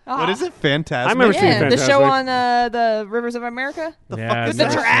seen it. What is it? Fantastic. I've never seen Yeah, the show Fantasmic. on the Rivers of America. Yeah, With the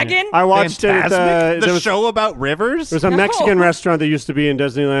dragon. I watched it at Fantasmic? there The was- show about rivers? There was a No. Mexican restaurant that used to be in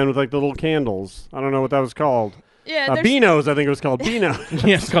Disneyland with like the little candles. I don't know what that was called. Yeah, there's- Beano's, I think it was called. Beano.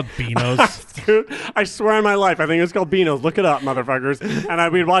 Yeah, it's called Beano's. Dude, I swear on my life, I think it was called Beano's. Look it up, motherfuckers.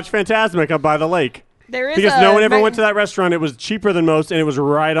 And we'd watch Phantasmic up by the lake. There is Because a no one ever Me- went to that restaurant. It was cheaper than most, and it was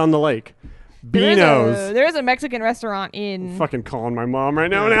right on the lake. There is Beano's. there is a Mexican restaurant in Fucking calling my mom right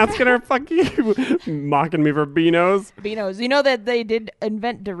now and asking her, fuck you, mocking me for Beano's. Beano's. You know that they did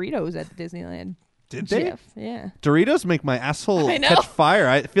invent Doritos at Disneyland. Did they? Jeff, yeah. Doritos make my asshole I know. catch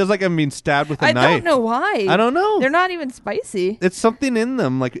fire. It feels like I'm being stabbed with a I knife. don't know why. I don't know. They're not even spicy. It's something in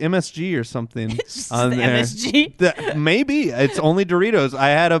them, like MSG or something. It's just on the there. MSG. Maybe it's only Doritos. I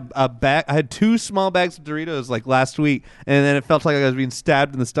had a bag. I had 2 small bags of Doritos like last week, and then it felt like I was being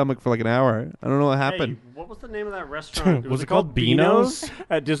stabbed in the stomach for like an hour. I don't know what happened. Hey, what was the name of that restaurant? Was it called Beano's?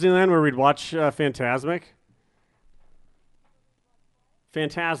 At Disneyland where we'd watch Phantasmic?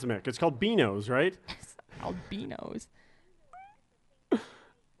 Phantasmic. It's called Beano's, right? Albinos.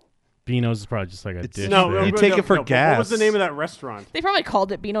 Beano's is probably just like a dish. No, there. you take it for but gas. What was the name of that restaurant? They probably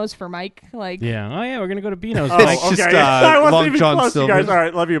called it Beano's for Mike. Like, Yeah. Oh yeah, we're gonna go to Beano's. Oh, Mike. It's just, okay. I wasn't Long even John close, you guys. Silver's. All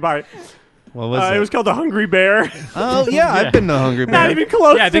right, love you. Bye. What was it? It was called the Hungry Bear. Oh yeah, I've been to Hungry Bear. Not even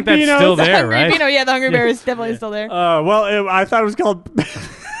close Yeah, I think to that's Beano's. still there, Hungry right? Beano. Yeah, the Hungry Bear is definitely still there. Well, I thought it was called.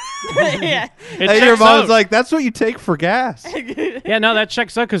 Yeah. It Hey, your checks mom's out. like, that's what you take for gas. Yeah, no, that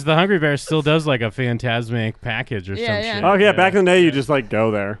checks out because the Hungry Bear still does like a Phantasmic package or Yeah, some yeah. shit. Oh yeah, back in the day, you just like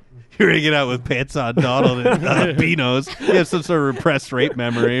go there. You're hanging out with Pants on Donald and Beano's. You have some sort of repressed rape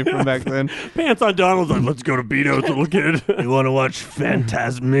memory from back then. Pants on Donald's like, let's go to Beano's, little kid. You want to watch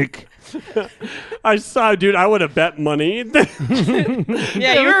Phantasmic? I saw, dude. I would have bet money.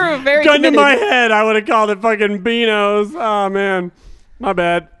 Yeah, you were very Gun to committed. my head, I would have called it fucking Beano's. Oh man, my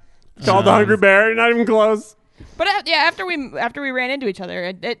bad. Called the Hungry Bear. Not even close. But after we ran into each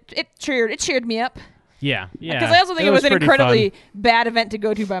other, it cheered me up. Yeah, yeah. Because I also think it was an pretty incredibly fun. bad event to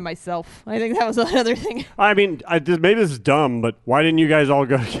go to by myself. I think that was another thing. I mean, maybe this is dumb, but why didn't you guys all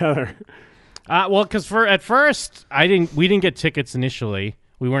go together? Well, because at first we didn't get tickets initially.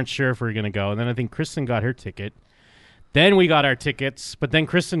 We weren't sure if we were gonna go, and then I think Kristen got her ticket. Then we got our tickets, but then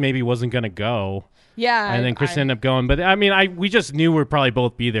Kristen maybe wasn't gonna go. Yeah, and then Kristen ended up going. But I mean, we just knew we'd probably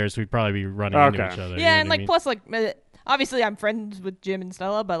both be there, so we'd probably be running into each other. Yeah, you know and what I like mean? plus like obviously I'm friends with Jim and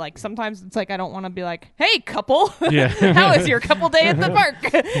Stella, but like sometimes it's like I don't want to be like, hey, couple, Yeah. how is your couple day at the park?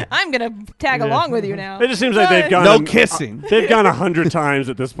 I'm gonna tag along with you now. It just seems like they've gone No kissing. They've gone 100 times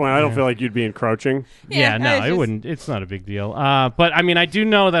at this point. I don't feel like you'd be encroaching. Yeah, no, it's it just- wouldn't. It's not a big deal. But I mean, I do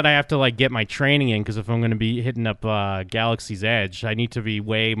know that I have to like get my training in because if I'm going to be hitting up Galaxy's Edge, I need to be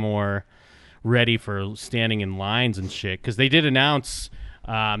way more ready for standing in lines and shit. Because they did announce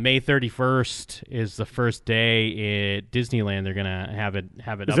May 31st is the first day at Disneyland. They're gonna have it. Is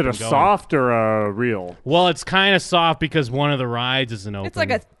up it a and going. soft or a real? Well, it's kind of soft because one of the rides isn't open. It's like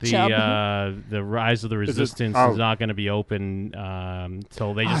a chub. The Rise of the Resistance oh. is not going to be open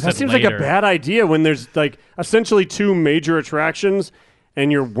until they just That said seems later. like a bad idea when there's like essentially 2 major attractions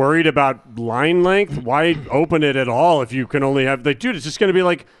and you're worried about line length. Why open it at all if you can only have like, dude, it's just going to be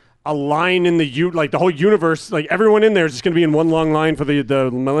like a line in like the whole universe. Like everyone in there is just going to be in one long line for the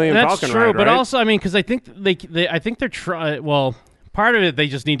Millennium That's Falcon true, ride, but right? also I mean because I think I think they're trying. Well, part of it they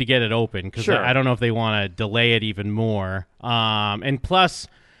just need to get it open because Sure. I don't know if they want to delay it even more. And plus,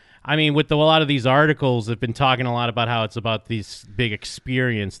 I mean, with a lot of these articles, they've been talking a lot about how it's about this big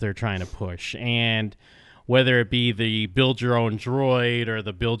experience they're trying to push, and whether it be the build your own droid or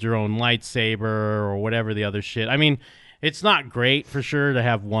the build your own lightsaber or whatever the other shit. I mean, it's not great for sure to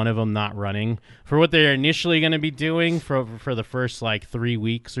have one of them not running. For what they're initially going to be doing for the first like 3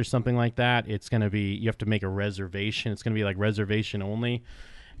 weeks or something like that, it's going to be you have to make a reservation. It's going to be like reservation only.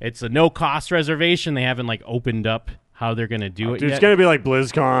 It's a no cost reservation. They haven't like opened up how they're going to do it Dude, yet. it's going to be like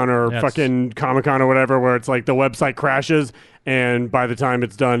BlizzCon or Yes. fucking Comic-Con or whatever, where it's like the website crashes, and by the time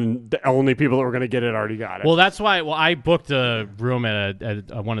it's done, the only people that were going to get it already got it. Well, that's why. Well, I booked a room at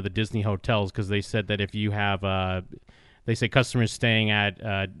one of the Disney hotels because they said that if you have, they say customers staying at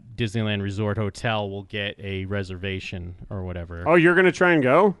Disneyland Resort Hotel will get a reservation or whatever. Oh, you're going to try and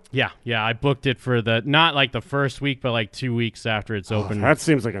go? Yeah. I booked it for not like the first week, but like 2 weeks after it's open. That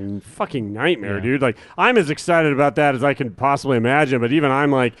seems like a fucking nightmare, Yeah. dude. Like, I'm as excited about that as I can possibly imagine, but even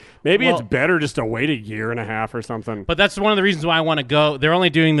I'm like, maybe it's Well- better just to wait a year and a half or something. But that's one of the reasons why I want to go. They're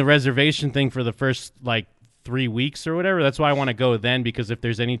only doing the reservation thing for the first like 3 weeks or whatever. That's why I want to go then because if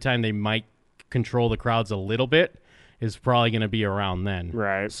there's any time they might control the crowds a little bit, is probably going to be around then.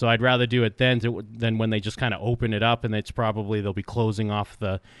 Right. So I'd rather do it then than when they just kind of open it up and it's probably they'll be closing off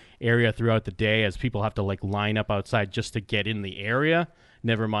the area throughout the day as people have to like line up outside just to get in the area.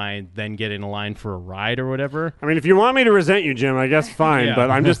 Never mind then get in a line for a ride or whatever. I mean, if you want me to resent you, Jim, I guess fine, Yeah.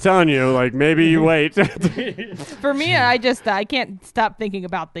 but I'm just telling you, like, maybe you wait. For me, I can't stop thinking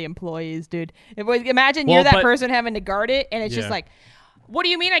about the employees, dude. Imagine Well, you're that but- person having to guard it, and it's just Yeah. like, what do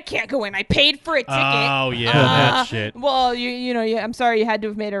you mean I can't go in? I paid for a ticket. Oh, yeah, that shit. Well, I'm sorry, you had to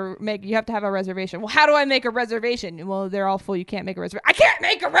have you have to have a reservation. Well, how do I make a reservation? Well, they're all full. You can't make a reservation. I can't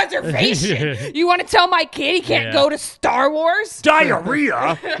make a reservation. You want to tell my kid he can't Yeah. go to Star Wars?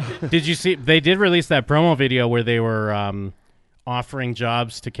 Diarrhea. Did you see? They did release that promo video where they were offering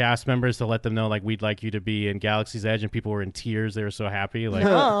jobs to cast members to let them know, like, we'd like you to be in Galaxy's Edge, and people were in tears. They were so happy. Like,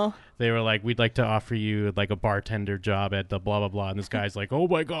 Oh. they were like, we'd like to offer you like a bartender job at the blah blah blah. And this guy's like, oh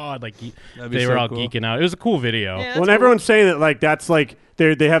my god, like That'd be they so were all cool. geeking out. It was a cool video. Yeah. Well, and everyone's saying that, like, that's like,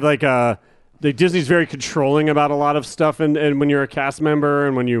 they have like Disney's very controlling about a lot of stuff, and when you're a cast member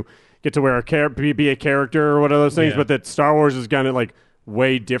and when you get to wear be a character or what are those things, Yeah. but that Star Wars is kind of like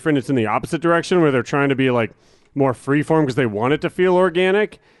way different. It's in the opposite direction where they're trying to be like more freeform because they want it to feel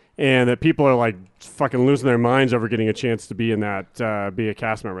organic, and that people are like fucking losing their minds over getting a chance to be in that, be a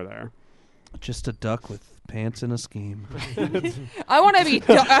cast member there. Just a duck with pants and a scheme. I want to be.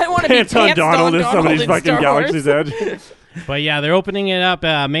 Pants on Donald is somebody's in fucking Star Wars. Galaxy's Edge. But yeah, they're opening it up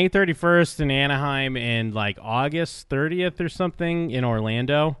May 31st in Anaheim and like August 30th or something in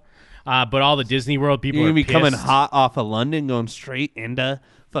Orlando. But all the Disney World people You're are gonna be coming pissed. hot off of London, going straight into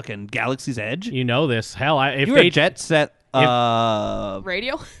fucking Galaxy's Edge. You know this. Hell, if You they were Jet Set.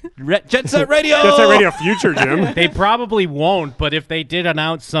 Radio. Jet Set Radio. Jet Set Radio Future, Jim. They probably won't, but if they did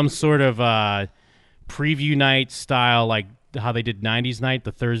announce some sort of preview night style, like how they did 90s night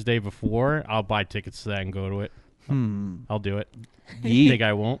the Thursday before, I'll buy tickets to that and go to it. I'll do it. Yeet. Think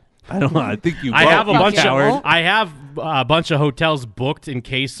I won't? I don't know. I think you. I won't, have a you bunch coward. of I have a bunch of hotels booked in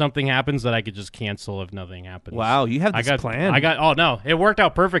case something happens that I could just cancel if nothing happens. Wow, you have this plan. I got. Oh no, it worked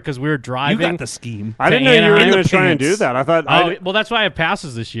out perfect because we were You driving. got the scheme. I to didn't know you were Anaheim. going to try and do pants. that. I thought. Oh well, that's why I have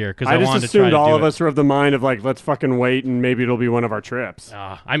passes this year because I I just wanted to try assumed to all do of it. us were of the mind of like, let's fucking wait and maybe it'll be one of our trips.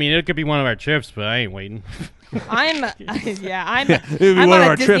 I mean, it could be one of our trips, but I ain't waiting. I'm It'd be I'm one on of a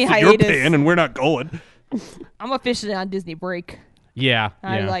our Disney trips that you're hiatus. paying, and we're not going. I'm officially on Disney break. Yeah,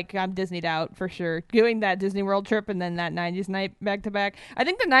 yeah. I'm Disneyed out for sure. Doing that Disney World trip and then that 90s night back to back. I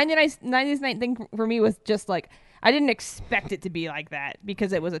think the 90s night thing for me was just like, I didn't expect it to be like that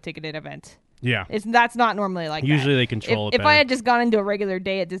because it was a ticketed event. Yeah. That's not normally like Usually that. they control it If better. I had just gone into a regular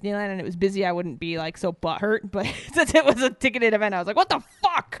day at Disneyland and it was busy, I wouldn't be like so butthurt. But since it was a ticketed event, I was like, what the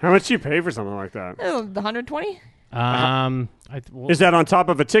fuck? How much do you pay for something like that? The 120? Is that on top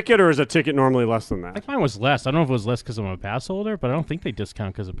of a ticket, or is a ticket normally less than that? I think mine was less. I don't know if it was less because I'm a pass holder, but I don't think they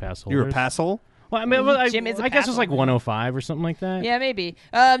discount because of pass holders. You're a pass hole? Well, I mean, Jim is a I guess pass it was like holder. 105 or something like that. Yeah, maybe.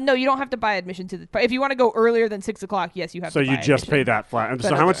 No, you don't have to buy admission to the. If you want to go earlier than 6 o'clock, yes, you have So to buy you just admission. pay that flat. But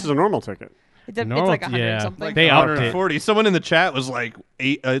So how much is a normal ticket? It's like 100 something. Like They upped it. 140. Someone in the chat was like,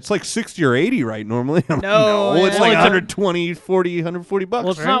 it's like 60 or 80 right normally. I'm like, No, it's yeah. like Well, it's a- 120, 40, 140 bucks.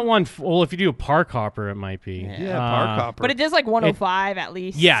 Well, it's right? not one. Well, if you do a park hopper, it might be. Yeah, park hopper. But it is like 105 at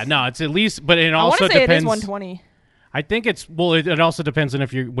least. Yeah, no, it's at least, but it I want also to say depends. it is 120. I think it's it also depends on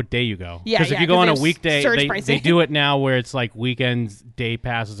what day you go. Yeah, Because if yeah, you go 'cause on a there's weekday, surge they pricing. do it now where it's like weekends day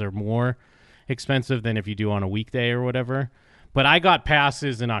passes are more expensive than if you do on a weekday or whatever. But I got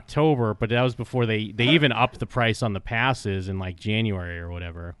passes in October, but that was before they even upped the price on the passes in like January or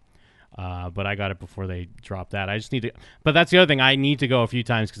whatever. But I got it before they dropped that. I just need to. But that's the other thing. I need to go a few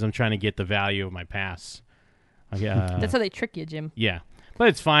times because I'm trying to get the value of my pass. That's how they trick you, Jim. Yeah, but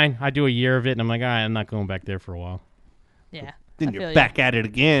it's fine. I do a year of it, and I'm like, all right, I'm not going back there for a while. Yeah. Then I feel you're you. back at it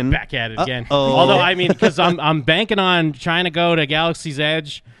again. Back at it again. Uh-oh. Although I mean, because I'm banking on trying to go to Galaxy's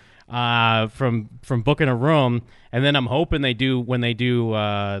Edge from booking a room, and then I'm hoping when they do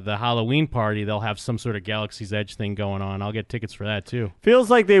the Halloween party, they'll have some sort of Galaxy's Edge thing going on. I'll get tickets for that too. Feels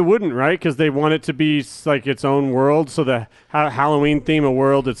like they wouldn't, right? Because they want it to be like its own world. So the Halloween theme a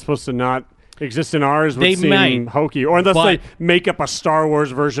world that's supposed to not exist in ours would They seem might, hokey. Or unless but- they make up a Star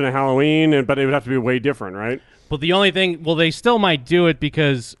Wars version of Halloween, but it would have to be way different, right? But the only thing, they still might do it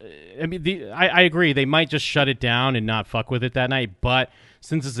because, I mean, I agree. They might just shut it down and not fuck with it that night. But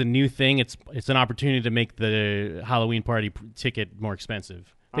since it's a new thing, it's an opportunity to make the Halloween party ticket more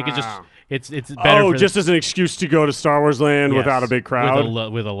expensive. They could just, it's better. Oh, just as an excuse to go to Star Wars Land without a big crowd?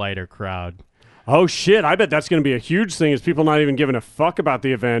 With a lighter crowd. Oh, shit. I bet that's going to be a huge thing is people not even giving a fuck about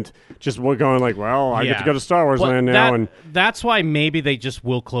the event. Just going like, well, I get to go to Star Wars Land now. And that's why maybe they just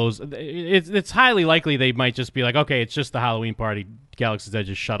will close. It's highly likely they might just be like, okay, it's just the Halloween party. Galaxy's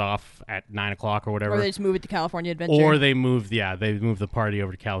Edge is shut off at 9 o'clock or whatever. Or they just move it to California Adventure. Or they move the party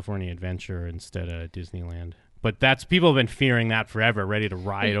over to California Adventure instead of Disneyland. But people have been fearing that forever, ready to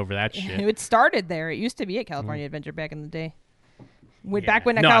ride over that shit. It started there. It used to be at California Adventure back in the day. Back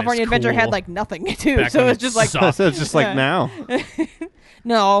when No, California it's Adventure cool. had like nothing too, Back so when it's it just like sucked. So it's just like now.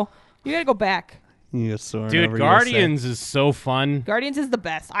 No, you gotta go back. Dude, Guardians is so fun. Guardians is the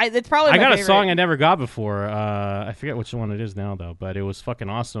best. It's probably I my got favorite. a song I never got before. I forget which one it is now though, but it was fucking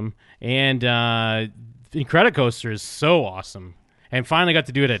awesome. And Incredicoaster is so awesome. And finally got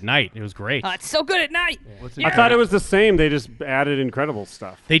to do it at night. It was great. It's so good at night. I thought it was the same. They just added incredible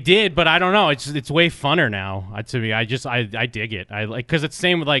stuff. They did, but I don't know. It's way funner now. To me, I dig it. I like because it's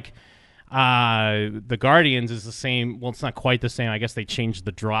same with like the Guardians is the same. Well, it's not quite the same. I guess they changed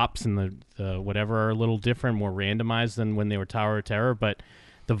the drops and the whatever are a little different, more randomized than when they were Tower of Terror. But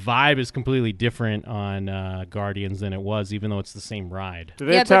the vibe is completely different on Guardians than it was, even though it's the same ride. Do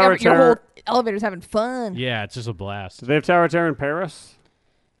they have Tower of your Terror? whole elevator's having fun. Yeah, it's just a blast. Do they have Tower of Terror in Paris?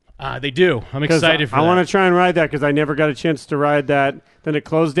 They do. I'm excited for that. I want to try and ride that because I never got a chance to ride that. Then it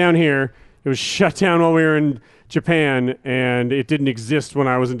closed down here. It was shut down while we were in Japan, and it didn't exist when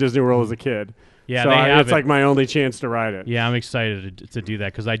I was in Disney World as a kid. Yeah, so they have it's it. like my only chance to ride it. Yeah, I'm excited to do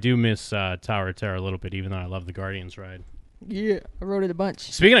that because I do miss Tower of Terror a little bit, even though I love the Guardians ride. Yeah, I wrote it a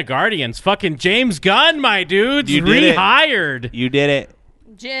bunch. Speaking of Guardians, fucking James Gunn, my dude, You did it. rehired. You did it.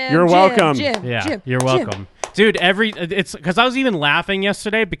 Jim, You're welcome. Yeah, you're welcome, dude. It's because I was even laughing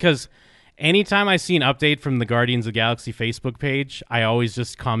yesterday because anytime I see an update from the Guardians of the Galaxy Facebook page, I always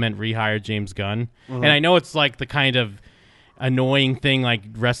just comment rehire James Gunn, and I know it's like the kind of annoying thing like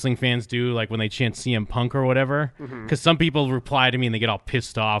wrestling fans do, like when they chant CM Punk or whatever, because some people reply to me and they get all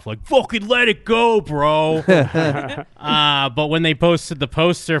pissed off, like "fucking let it go, bro." But when they posted the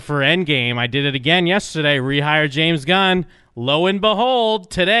poster for Endgame, I did it again yesterday. Rehire James Gunn. Lo and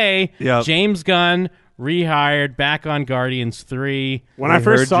behold, today Yep. James Gunn rehired back on Guardians 3. When I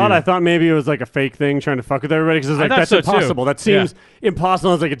first saw it, I thought maybe it was like a fake thing trying to fuck with everybody because I was I like, thought that's so, too. impossible. That seems impossible.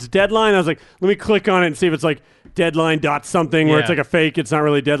 I was like, it's Deadline. I was like, let me click on it and see if it's like Deadline dot something where it's Yeah. like a fake. It's not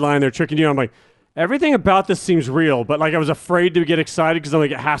really Deadline. They're tricking you. I'm like, everything about this seems real, but like I was afraid to get excited because I'm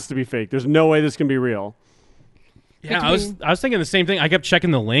like, it has to be fake. There's no way this can be real. Yeah, I was thinking the same thing. I kept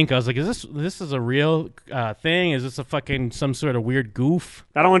checking the link. I was like, "Is this is a real thing? Is this a fucking some sort of weird goof?"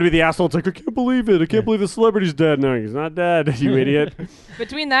 I don't want to be the asshole. It's like, I can't believe it. I can't believe the celebrity's dead. No, he's not dead. You idiot.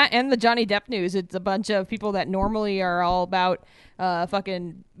 Between that and the Johnny Depp news, it's a bunch of people that normally are all about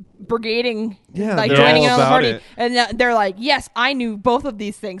fucking brigading, Yeah, like they're joining all in on the about party, it. and they're like, "Yes, I knew both of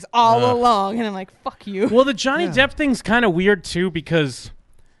these things all along," and I'm like, "Fuck you." Well, the Johnny Depp thing's kind of weird too because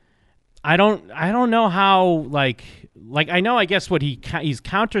I don't know how like I know I guess what he's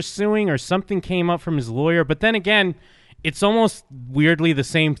countersuing or something came up from his lawyer, but then again, it's almost weirdly the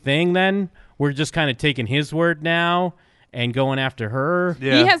same thing. Then we're just kind of taking his word now and going after her. He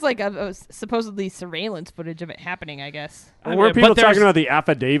has like a supposedly surveillance footage of it happening, I guess. Were people talking about the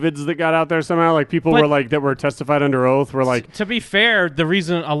affidavits that got out there somehow? Like people were like that were testified under oath were like. To be fair,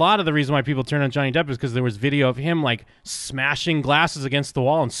 a lot of the reason why people turned on Johnny Depp is because there was video of him like smashing glasses against the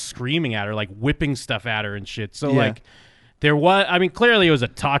wall and screaming at her, like whipping stuff at her and shit. So like. There was, I mean, clearly it was a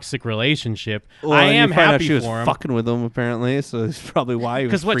toxic relationship. Well, I and am you find out happy she was for him. fucking with him apparently, so it's probably why he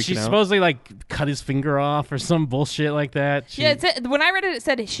was Because what, freaking she out. supposedly like cut his finger off or some bullshit like that. Yeah, when I read it, it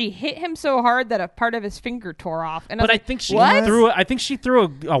said she hit him so hard that a part of his finger tore off. And But I I was think like, she what?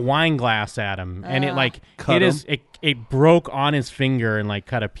 threw a wine glass at him, and it like Cut it broke on his finger and like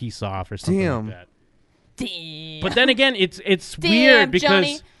cut a piece off or something Damn. like that. Damn. But then again, it's Damn, weird because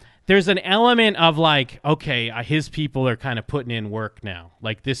Johnny. there's an element of like, okay, his people are kind of putting in work now.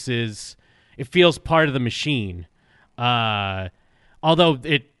 Like it feels part of the machine. Although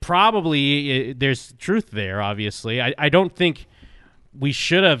there's truth there, obviously. I don't think we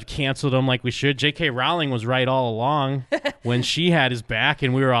should have canceled him like we should. J.K. Rowling was right all along when she had his back,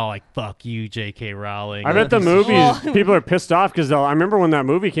 and we were all like, fuck you, J.K. Rowling. I bet the movies, people are pissed off because I remember when that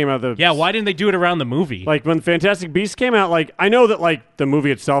movie came out. Yeah, why didn't they do it around the movie? Like when Fantastic Beasts came out, like I know that like the movie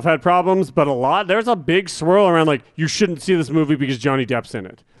itself had problems, but there's a big swirl around like you shouldn't see this movie because Johnny Depp's in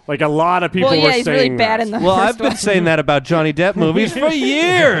it. Like a lot of people were he's saying really bad that. in the Well, first I've been one. saying that about Johnny Depp movies for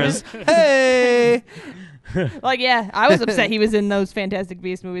years. Hey. Like, yeah, I was upset he was in those Fantastic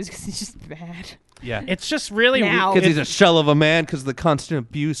Beasts movies because he's just bad. Yeah. It's just really Now. Because he's a shell of a man because of the constant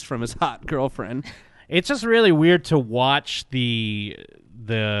abuse from his hot girlfriend. It's just really weird to watch the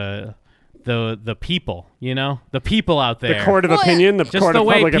people, you know, the people out there. The court of opinion, the just court the of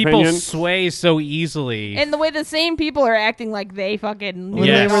way public people opinion. sway so easily. And the way the same people are acting like they fucking knew When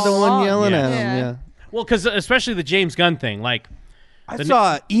Yes. they were the all one along. yelling Yeah. at him, yeah. Well, because especially the James Gunn thing, like I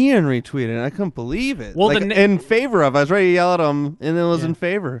saw Ian retweet it, and I couldn't believe it. Well, like, in favor of. I was ready to yell at him, and it was in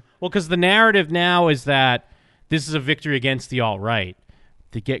favor. well, because the narrative now is that this is a victory against the alt-right.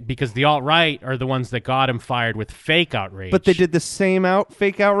 Because the alt-right are the ones that got him fired with fake outrage. But they did the same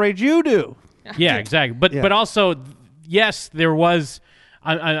fake outrage you do. Yeah, exactly. But also, yes, there was.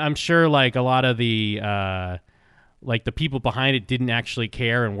 I'm sure like a lot of the like the people behind it didn't actually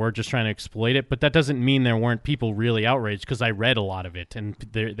care and were just trying to exploit it. But that doesn't mean there weren't people really outraged because I read a lot of it and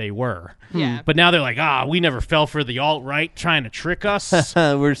they were. Yeah. But now they're like, we never fell for the alt-right trying to trick us.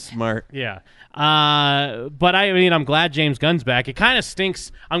 We're smart. Yeah. But I mean, I'm glad James Gunn's back. It kind of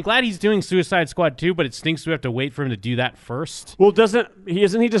stinks. I'm glad he's doing Suicide Squad 2, but it stinks we have to wait for him to do that first. Well,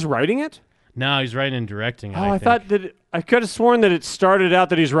 isn't he just writing it? No, he's writing and directing it. I thought that I could have sworn that it started out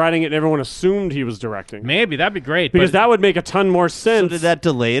that he's writing it and everyone assumed he was directing. Maybe that'd be great Because but, that would make a ton more sense. So did that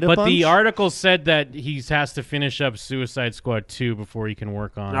delay it a But bunch? the article said that he has to finish up Suicide Squad 2 before he can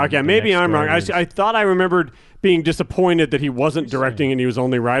work on. Okay, the maybe next I'm wrong. Guardians. I thought I remembered being disappointed that he wasn't directing and he was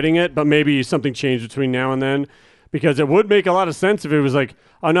only writing it, but maybe something changed between now and then because it would make a lot of sense if it was like,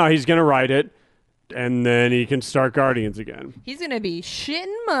 oh no, he's going to write it and then he can start Guardians again. He's going to be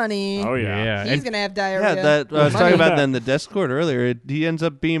shitting money. Oh, yeah. He's going to have diarrhea. Yeah, that I was Money. talking about that in the Discord earlier. He ends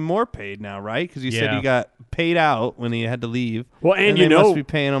up being more paid now, right? Because you said Yeah. he got paid out when he had to leave. Well, and they you know, must be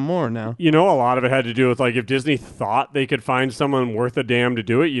paying him more now. You know, a lot of it had to do with like if Disney thought they could find someone worth a damn to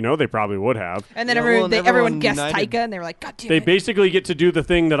do it, you know, they probably would have. And then Yeah, well, and everyone everyone guessed united. Taika, and they were like, God damn They it. basically get to do the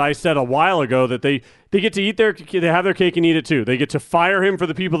thing that I said a while ago that they get to they have their cake and eat it too. They get to fire him for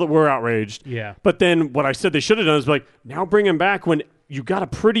the people that were outraged. Yeah. But then what I said they should have done is like, now bring him back when you got a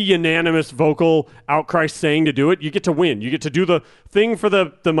pretty unanimous vocal outcry saying to do it. You get to win. You get to do the thing for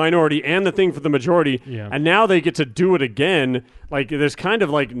the minority and the thing for the majority. Yeah. And now they get to do it again. Like there's kind of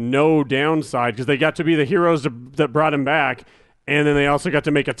like no downside because they got to be the heroes that brought him back. And then they also got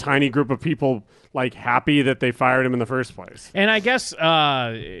to make a tiny group of people like happy that they fired him in the first place. And I guess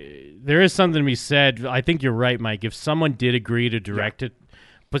there is something to be said. I think you're right, Mike. If someone did agree to direct it,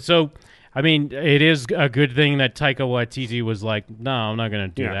 but so I mean, it is a good thing that Taika Waititi was like, no, I'm not going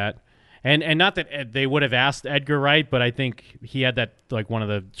to do that. And not that they would have asked Edgar Wright, but I think he had that, like, one of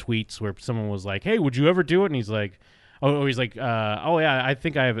the tweets where someone was like, hey, would you ever do it? And he's like, yeah, I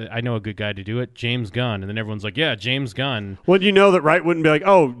think I know a good guy to do it, James Gunn. And then everyone's like, yeah, James Gunn. Well, you know that Wright wouldn't be like,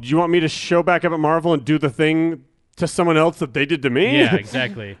 oh, do you want me to show back up at Marvel and do the thing to someone else that they did to me? Yeah,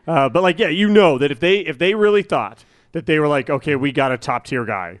 exactly. But like, yeah, you know that if they really thought that they were like, okay, we got a top tier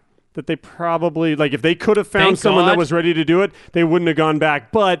guy, that they probably, like, if they could have found someone that was ready to do it, they wouldn't have gone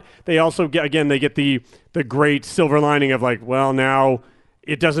back. But they also get the great silver lining of like, well, now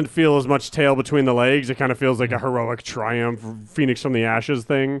it doesn't feel as much tail between the legs. It kind of feels like a heroic triumph, Phoenix from the Ashes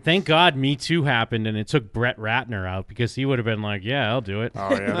thing. Thank God Me Too happened and it took Brett Ratner out, because he would have been like, yeah, I'll do it. Oh,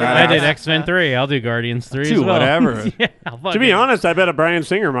 yeah. I did X-Men 3. I'll do Guardians 3 as well. Whatever. Yeah, to be honest, I bet a Bryan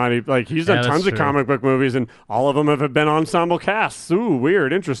Singer might. Like, he's done tons of comic book movies, and all of them have been ensemble casts. Ooh,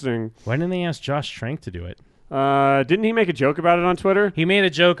 weird, interesting. Why didn't they ask Josh Trank to do it? Didn't he make a joke about it on Twitter? He made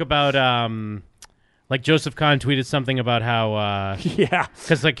a joke about... like Joseph Kahn tweeted something about how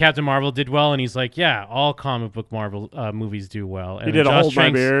because like Captain Marvel did well, and he's like, yeah, all comic book Marvel movies do well. And he did a Hold My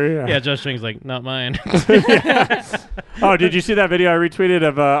Beer. Yeah, Josh Trank's like, not mine. Oh, did you see that video I retweeted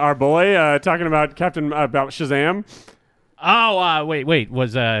of our boy talking about about Shazam? Oh, wait,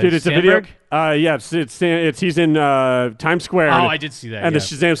 was dude, it's Sandberg? a video. Yeah, it's he's in Times Square. Oh, I did see that. And the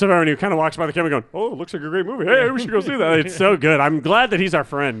Shazam stuff, and he kind of walks by the camera going, "Oh, it looks like a great movie. Hey, we should go see that." It's so good. I'm glad that he's our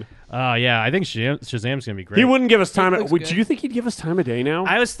friend. Oh, yeah, I think Shazam's gonna be great. He wouldn't give us time. Do you think he'd give us time of day now?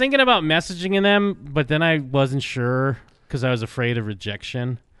 I was thinking about messaging them, but then I wasn't sure because I was afraid of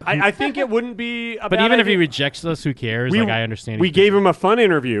rejection. I think it wouldn't be. But even if he rejects us, who cares? I understand. We gave him a fun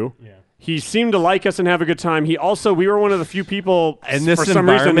interview. Yeah. He seemed to like us and have a good time. He also, we were one of the few people in this for some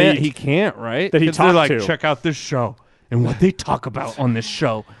reason he can't, right? That he talked to. Check out this show and what they talk about on this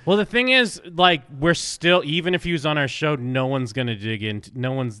show. Well, the thing is, like, we're still, even if he was on our show, no one's gonna dig in.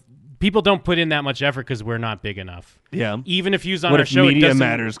 People don't put in that much effort because we're not big enough. Yeah. Even if he was on what our if show, Media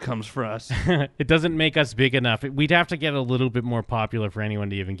Matters comes for us. It doesn't make us big enough. We'd have to get a little bit more popular for anyone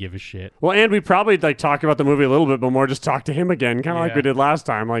to even give a shit. Well, and we'd probably like talk about the movie a little bit, but more just talk to him again, kind of like we did last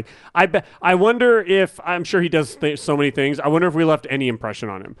time. Like, I wonder if, I'm sure he does so many things. I wonder if we left any impression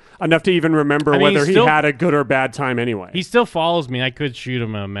on him enough to even remember whether he had a good or bad time anyway. He still follows me. I could shoot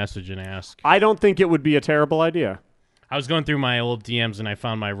him a message and ask. I don't think it would be a terrible idea. I was going through my old DMs and I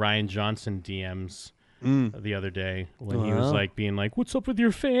found my Ryan Johnson DMs the other day when he was like being like, "What's up with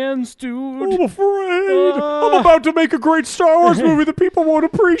your fans, dude? I'm afraid. I'm about to make a great Star Wars movie that people won't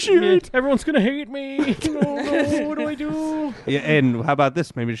appreciate. Everyone's gonna hate me. No, what do I do?" Yeah, and how about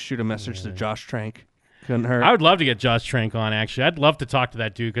this? Maybe just shoot a message to Josh Trank. Couldn't hurt. I would love to get Josh Trank on, actually. I'd love to talk to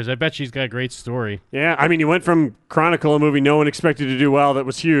that dude because I bet she's got a great story. Yeah, I mean, he went from Chronicle, a movie no one expected to do well that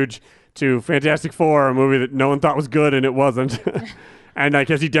was huge, to Fantastic Four, a movie that no one thought was good, and it wasn't. And I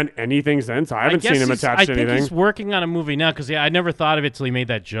guess he's done anything since. I haven't seen him attached to anything. I think he's working on a movie now, because I never thought of it till he made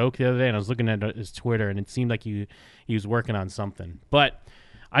that joke the other day, and I was looking at his Twitter, and it seemed like he was working on something. But,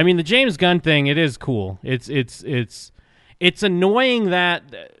 I mean, the James Gunn thing, it is cool. It's annoying that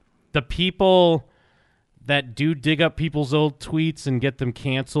the people that do dig up people's old tweets and get them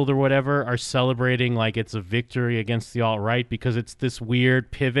canceled or whatever are celebrating like it's a victory against the alt-right, because it's this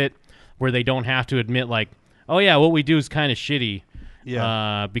weird pivot where they don't have to admit, like, oh yeah, what we do is kind of shitty.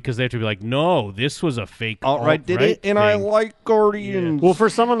 Yeah. Because they have to be like, no, this was a fake alt-right did it, and I like Guardians. Yeah. Well, for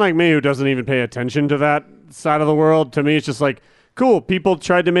someone like me who doesn't even pay attention to that side of the world, to me it's just like, cool, people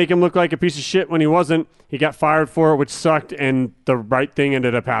tried to make him look like a piece of shit when he wasn't. He got fired for it, which sucked, and the right thing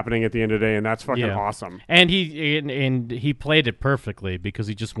ended up happening at the end of the day, and that's fucking awesome. And he played it perfectly because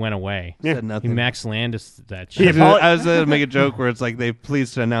he just went away. Yeah. Said nothing. He Max Landis that shit. I was going to make a joke where it's like they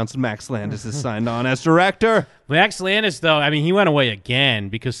pleased to announce Max Landis is signed on as director. Max Landis, though, I mean, he went away again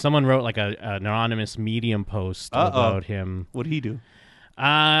because someone wrote like an anonymous Medium post about him. What'd he do?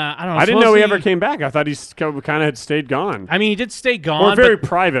 I don't know. I didn't know he ever came back. I thought he kind of had stayed gone. I mean, he did stay gone. Or very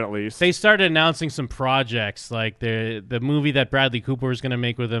private, at least. They started announcing some projects, like the movie that Bradley Cooper is going to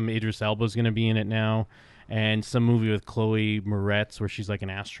make with him. Idris Elba is going to be in it now. And some movie with Chloe Moretz where she's like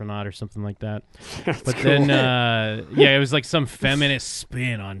an astronaut or something like that. But cool. Then, it was like some feminist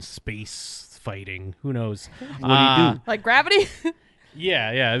spin on space fighting. Who knows? What do you do? Like Gravity?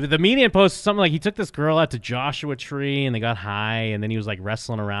 Yeah. The Medium post something like he took this girl out to Joshua Tree and they got high, and then he was like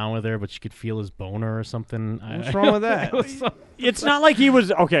wrestling around with her, but she could feel his boner or something. What's wrong with that? It's not like he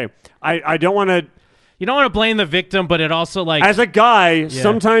was okay. I don't want to. You don't want to blame the victim, but it also like as a guy,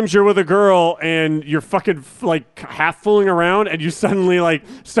 sometimes you're with a girl and you're fucking like half fooling around, and you suddenly like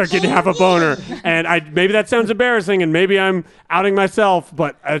start getting half a boner. And maybe that sounds embarrassing, and maybe I'm outing myself,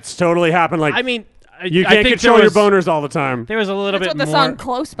 but it's totally happened. Like I mean. You I can't think control there your was- boners all the time. There was a little That's bit what the more. song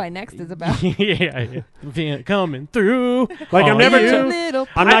 "Close" by Next is about. yeah, coming through. Like, I'm on never. you.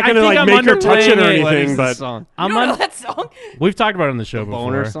 I'm not I gonna think like I'm make her touch it or underplaying it. What is anything, this but song? I'm You don't know un- that song? We've talked about it on the show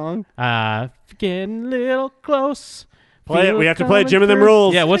Boner before. song? Getting a little close. Play it. Feel We have to play coming Jim and them through.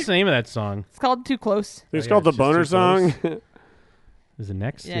 rules. Yeah, what's the name of that song? It's called "Too Close." It's Oh, called yeah, the it's just boner too close. song. Is it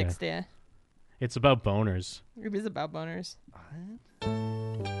next? Next, yeah. It's about boners. It is about boners.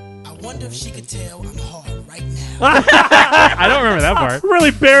 I wonder if she could tell I'm hard right now. I don't remember that part.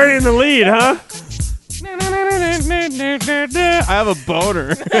 Really burying the lead, huh? I have a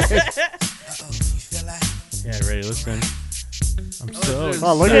boner. Yeah, ready? Listen. I'm so.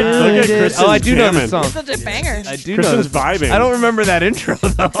 Oh, look at Kristen. Oh, I do know jamming. this song. It's such a banger. I do Kristen's know this. vibing. I don't remember that intro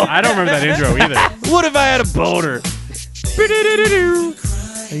though. I don't remember that intro either. What if I had a boner?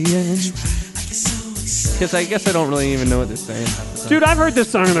 Because I guess I don't really even know what they're saying. Dude, I've heard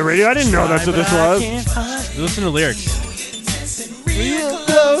this song on the radio. I didn't know that's what this was. Listen to the lyrics. Real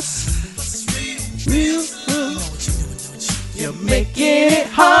close. Real close. You're making it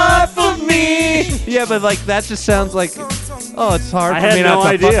hard for me. Yeah, but like that just sounds like, oh, it's hard I for had me no not to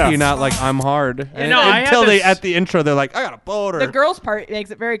idea. fuck you, not like I'm hard. no, I had until they this- at the intro, they're like, I got a boner. The girls' part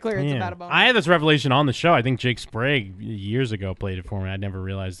makes it very clear it's about a boner. I had this revelation on the show. I think Jake Sprague years ago played it for me. I never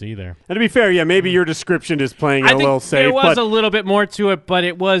realized either. And to be fair, yeah, maybe your description is playing it I a think little safe. there was but a little bit more to it, but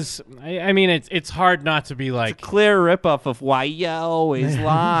it was. I mean, it's hard not to be like. Clear ripoff of Why You Always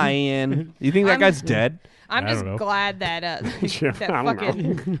Lying. You think that guy's dead? I'm I just don't know. glad that Yeah, that I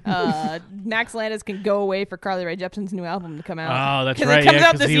don't fucking Max Landis can go away for Carly Rae Jepsen's new album to come out. Oh, that's 'Cause right, it comes yeah,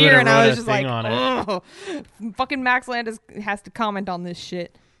 out 'cause this he year, would've and I wrote was a just thing like, on it. oh, fucking Max Landis has to comment on this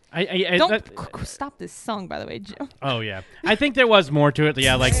shit. I Don't stop this song, by the way, Joe. Oh yeah, I think there was more to it.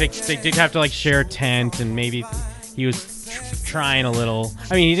 Yeah, like they did have to like share a tent, and maybe he was trying a little.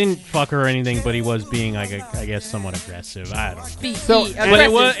 I mean, he didn't fuck her or anything, but he was being like I guess somewhat aggressive. I don't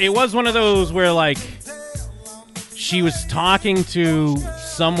know. But it was one of those where like she was talking to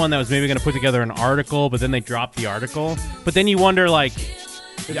someone that was maybe going to put together an article, but then they dropped the article. But then you wonder like.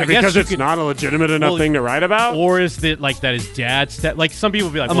 Is it because it's not a legitimate enough thing to write about? Or is it like that his dad stepped... Like, some people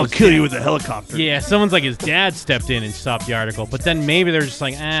be like... I'm well, gonna kill you with a helicopter. Yeah, someone's like his dad stepped in and stopped the article. But then maybe they're just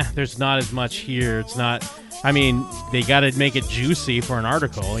like, there's not as much here. It's not... I mean, they got to make it juicy for an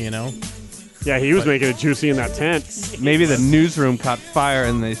article, you know? Yeah, he was making it juicy in that tent. Maybe the newsroom caught fire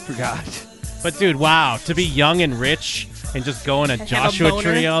and they forgot. But, dude, wow. To be young and rich... And just going to Joshua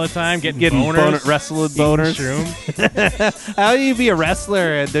Tree all the time, getting boners, wrestling boners. Shrooms. How do you be a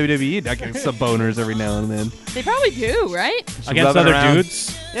wrestler at WWE? Not getting some boners every now and then. They probably do, right? Against rubbing other around.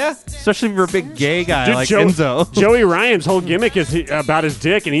 dudes? Yeah, especially for a big gay guy Dude, like Enzo. Joey Ryan's whole gimmick is about his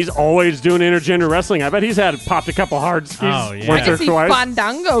dick, and he's always doing intergender wrestling. I bet he's popped a couple hard skis Oh, yeah. once I can or see twice.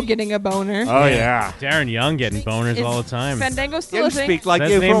 Fandango getting a boner. Oh, yeah. Darren Young getting boners Is all the time. Fandango still You a thing? speak like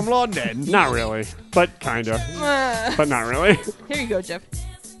That's you're name- from London. Not really, but kind of. But not really. Here you go, Jeff.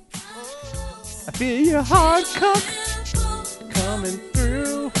 I feel your hard cock coming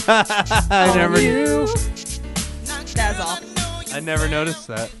through. I never That's off. I never noticed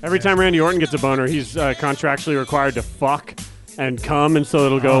that. Every time Randy Orton gets a boner, he's contractually required to fuck and come, and so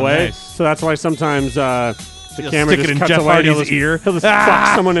it'll go Oh, away. nice. So that's why sometimes the He'll camera stick it just in cuts Jeff away. Hardy's He'll just, ear. He'll just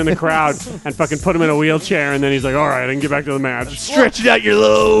fuck someone in the crowd and fucking put him in a wheelchair, and then he's like, all right, I can get back to the match. Stretching out your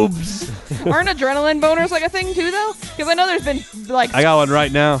lobes. Aren't adrenaline boners like a thing too, though? Because I know there's been like. I got one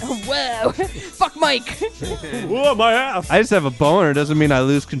right now. Whoa! Fuck Mike. Whoa, my ass. I just have a boner. Doesn't mean I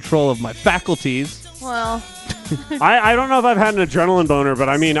lose control of my faculties. Well. I don't know if I've had an adrenaline boner, but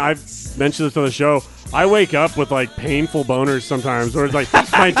I mean, I've mentioned this on the show. I wake up with like painful boners sometimes, or it's like my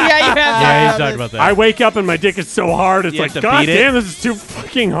Yeah, you have Yeah, that. he's talked about that. I wake up and my dick is so hard. It's You like, have to God beat it? damn, this is too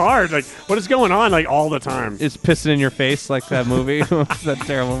fucking hard. Like, what is going on? Like all the time. It's pissing in your face like that movie. What's that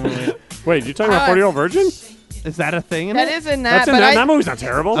terrible movie? Wait, you talking about 40-Year-Old Virgin? Is that a thing in That it? is in that. That's in but that. I, That movie's not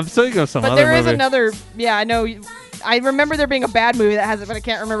terrible. I'm thinking of some but other there is movie. another. Yeah, I know. I remember there being a bad movie that has it, but I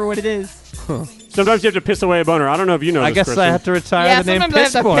can't remember what it is. Sometimes you have to piss away a boner. I don't know if you know. I this, guess Kristen. I have to retire Yeah, the name sometimes I have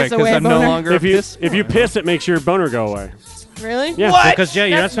Piss to Boy piss because away a I'm no boner. longer If you Piss if you Boy. piss, it makes your boner go away. Really? Yeah. What? Because yeah,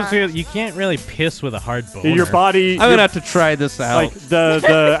 you're not That's supposed to. You can't really piss with a hard boner. Your body. I'm gonna have to try this out. like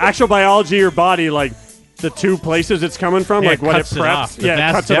the actual biology of your body, like the two places it's coming from, Yeah, like it what it cuts it preps. off. The Yeah, it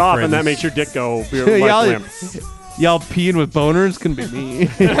vas cuts it off, and that deferens. makes your dick go like y'all, limp. y'all peeing with boners can be me.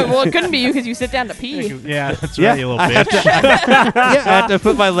 Well, it couldn't be you because you sit down to pee. Yeah, that's Yeah, right, you little I have bitch. yeah, I have to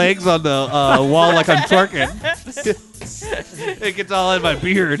put my legs on the wall like I'm twerking. It gets all in my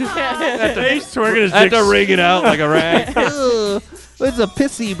beard. He's twerking his I have dick. to wring it out like a rag. It's a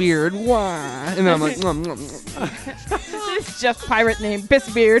pissy beard. Why? And then I'm like, It's just pirate name,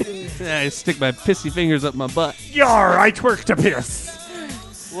 Pissbeard. yeah, I stick my pissy fingers up my butt. Yar, I twerk to piss.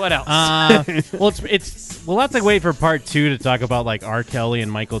 What else? Well, we'll have to wait for part 2 to talk about like R. Kelly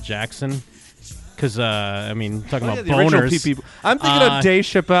and Michael Jackson. Because, talking about the original boners. people. I'm thinking of Dave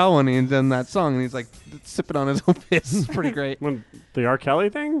Chappelle when he done that song, and he's like sipping on his own piss. It's pretty great. When the R. Kelly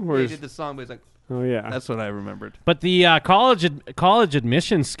thing? He did the song, but he's like, oh, yeah. That's what I remembered. But the college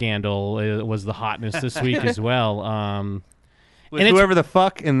admission scandal was the hotness this week as well. With whoever the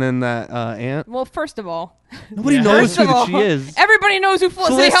fuck, and then that aunt. Well, first of all, Nobody knows who she is. Everybody knows who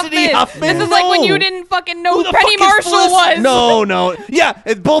Felicity Huffman is. This is No. like when you didn't fucking know Who who the Penny fuck is Marshall was. No. Yeah,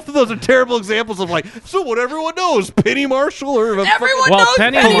 and both of those are terrible examples of like, so what everyone knows, Penny Marshall or Everyone knows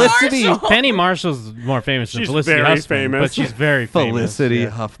Penny Felicity. Marshall. Penny Marshall's more famous than She's Felicity very Huffman, famous. but she's very famous. Felicity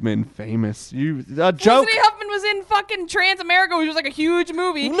Huffman, famous. You joke. Felicity Huffman was in fucking Trans-America, which was like a huge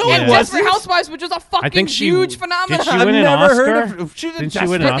movie. No, it and wasn't. Desperate Housewives, which was a fucking huge phenomenon. Did she win an never Oscar? heard of- she did Didn't she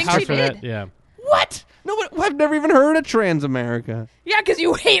win an I think Oscar she for did. that? Yeah. What? No, I've never even heard of Trans-America. Yeah, because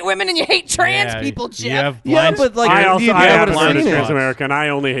you hate women and you hate trans Yeah, people, you Jeff. have Yeah, blind but like, I also you I have would've blind seen it. trans America, and I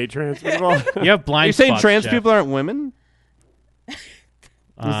only hate trans people. You have blind Are you saying spots, trans Jeff. people aren't women? Is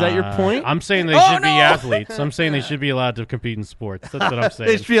that your point? I'm saying they Oh, should be no. athletes. I'm saying they should be allowed to compete in sports. That's what I'm They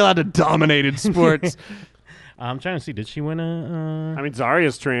saying. should be allowed to dominate in sports. I'm trying to see. Did she win a? I mean,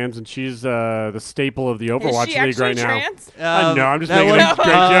 Zarya's trans, and she's the staple of the Overwatch she League right actually now. trans? I know. I'm just that making a was- great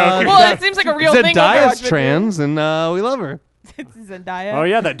joke. Well, it seems like a real thing. Zendaya's Overwatch would trans, and we love her. do. Zendaya. Oh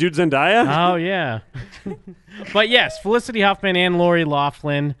yeah, that dude Zendaya. Oh yeah. But yes, Felicity Huffman and Lori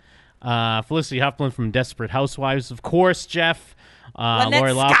Loughlin. Felicity Huffman from Desperate Housewives, of course. Jeff. Lynette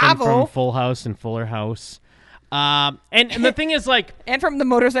Lori Loughlin Scavo. from Full House and Fuller House. And the thing is, like, And from the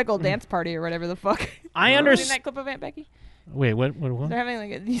motorcycle dance party or whatever the fuck. I Seen understand. that clip of Aunt Becky? Wait, what? They're having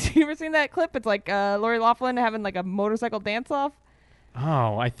like you ever seen that clip? It's like Lori Loughlin having like a motorcycle dance off.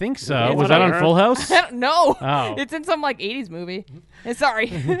 Oh, I think so. Yeah, Was that on Full House? I don't know. Oh. It's in some like 80s movie. Sorry.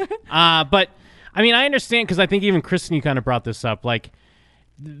 But I mean, I understand because I think even Kristen, you kind of brought this up. Like,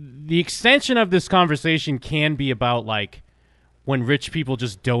 the extension of this conversation can be about like when rich people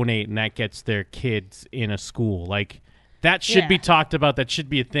just donate and that gets their kids in a school. Like, that should be talked about. That should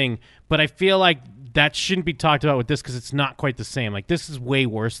be a thing. But I feel like that shouldn't be talked about with this because it's not quite the same. Like, this is way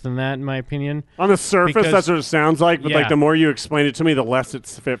worse than that, in my opinion. On the surface, Because- that's what it sounds like. But Yeah. like, the more you explain it to me, the less it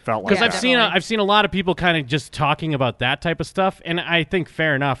felt like. Because that. I've seen a lot of people kind of just talking about that type of stuff, and I think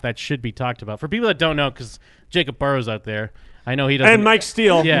fair enough that should be talked about. For people that don't know, because Jacob Burrow's out there, I know he doesn't. And Mike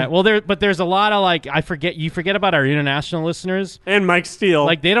Steele. Yeah, well, there's a lot of like you forget about our international listeners and Mike Steele.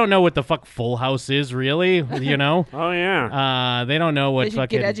 Like, they don't know what the fuck Full House is, really. You know? Oh yeah. They don't know what They should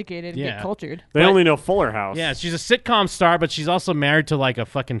fucking get educated and get cultured. They only know Fuller House. Yeah, she's a sitcom star, but she's also married to like a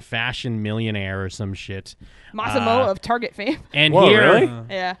fucking fashion millionaire or some shit. Massimo of Target fame. And Whoa, here, really?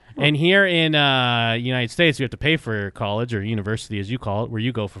 Yeah. And here in United States, you have to pay for college or university, as you call it, where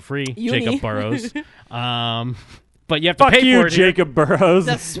you go for free. Uni. Jacob Burrows. But you have to Fuck pay you, for it. here. Jacob Burrows.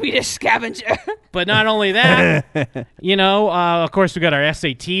 The Swedish scavenger. But not only that, of course, we got our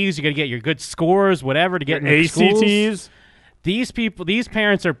SATs. You got to get your good scores, whatever, to get Your into schools. ACTs. These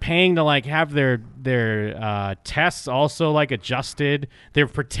parents are paying to like have their tests also like adjusted. They're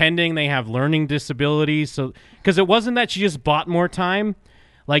pretending they have learning disabilities, so because it wasn't that she just bought more time,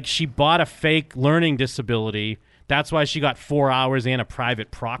 like she bought a fake learning disability. That's why she got 4 hours and a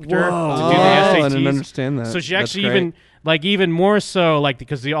private proctor to do the SATs. I didn't understand that. So she That's actually great. even more so, like,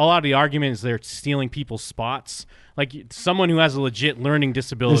 because a lot of the argument is they're stealing people's spots. Like, someone who has a legit learning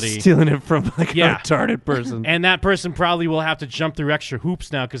disability. They're stealing it from like a Yeah. retarded person. And that person probably will have to jump through extra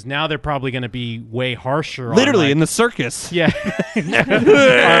hoops now because now they're probably going to be way harsher. Literally on, like, in the circus. Yeah.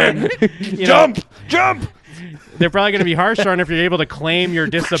 Jump! They're probably going to be harsher on if you're able to claim your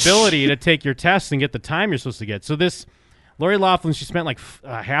disability to take your test and get the time you're supposed to get. So this Lori Loughlin, she spent like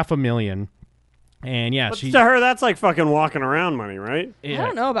 $500,000. And yeah, But she. to her, that's like fucking walking around money, right? I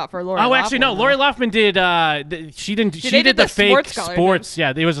don't know about for Lori. Oh, actually, no. Loughlin, Lori though. Loughlin did. She didn't. They She did did the the fake sports scholarships. sports.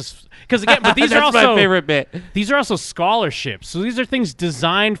 Yeah, it was because again, but these That's are also my favorite bit. These are also scholarships. So these are things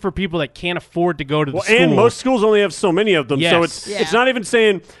designed for people that can't afford to go to the Well, school. and most schools only have so many of them, so Yes. it's not even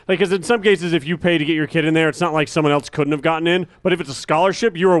saying like because in some cases if you pay to get your kid in there, it's not like someone else couldn't have gotten in. But if it's a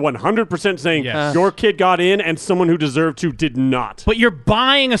scholarship, you are 100% saying Yes. your kid got in and someone who deserved to did not. But you're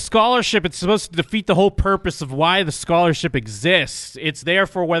buying a scholarship. It's supposed to defeat the whole purpose of why the scholarship exists. It's there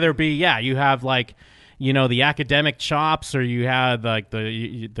for whether it be, you have like, the academic chops or you have like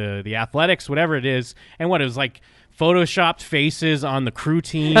the athletics, whatever it is. And what it was like photoshopped faces on the crew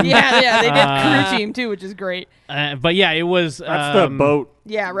team. yeah, they did crew team too, which is great. But yeah, it was. That's the boat.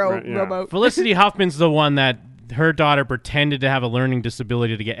 Yeah, rowboat. Felicity Huffman's the one that her daughter pretended to have a learning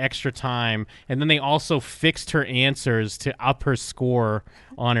disability to get extra time, and then they also fixed her answers to up her score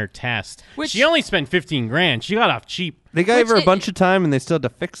on her test. She only spent $15,000. She got off cheap. They gave her a bunch of time, and they still had to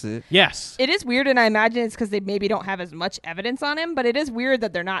fix it. Yes. It is weird, and I imagine it's because they maybe don't have as much evidence on him, but it is weird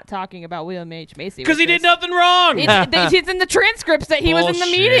that they're not talking about William H. Macy. Because he did nothing wrong. It's in the transcripts that he was in the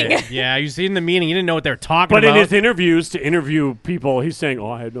meeting. Yeah, you see in the meeting, he didn't know what they were talking But about. in his interviews to interview people, he's saying,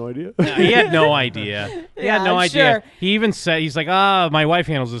 "Oh, I had no idea." He had no idea. He had no idea. Sure. He even said, he's like, my wife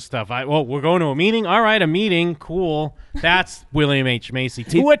handles this stuff. Well, we're going to a meeting? All right, a meeting. Cool. That's William H. Macy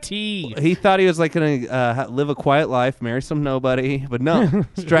to a T. He thought he was like going to live a quiet life, marry some nobody, but no,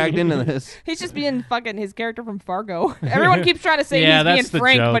 he's dragged into this. He's just being fucking his character from Fargo. Everyone keeps trying to say Yeah, he's that's being the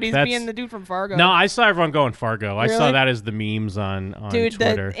Frank, joke. but he's That's- being the dude from Fargo. No, I saw everyone going Fargo. I saw Really? that as the memes on Dude,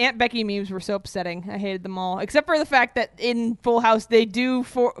 Twitter. the Aunt Becky memes were so upsetting. I hated them all, except for the fact that in Full House they do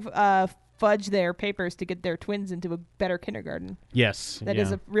fudge their papers to get their twins into a better kindergarten. Yes, That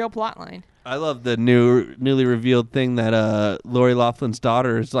is a real plot line. I love the newly revealed thing that Lori Loughlin's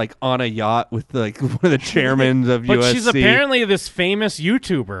daughter is like on a yacht with like one of the chairmen of But USC. she's apparently this famous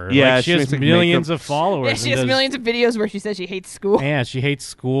YouTuber. Yeah, Like, she has makes, like, millions makeup. of followers. Yeah, she and has does- millions of videos where she says she hates school. Yeah, she hates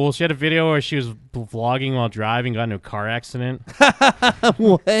school. She had a video where she was vlogging while driving, got into a car accident.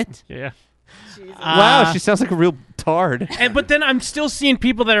 What? Yeah. Wow, she sounds like a real tard. But then I'm still seeing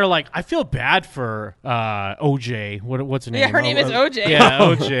people that are like, I feel bad for OJ. What's her name? Yeah, her name is OJ. Yeah,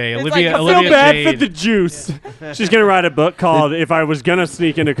 OJ. It's Olivia. like, I Olivia feel bad Jade. for the juice. She's gonna write a book called "If I Was Gonna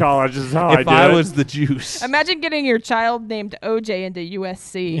Sneak Into College, This Is How I If Do I It." was the juice. Imagine getting your child named OJ into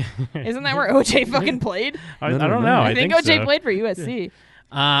USC. Isn't that where OJ fucking played? I don't know. I think OJ so. played for USC.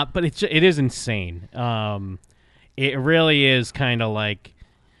 But it is insane. It really is kind of like,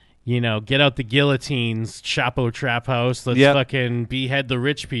 get out the guillotines, Chapo Trap House. Let's Yep. fucking behead the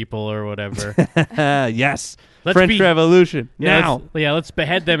rich people or whatever. Yes. Let's French Revolution. Yeah, Now. let's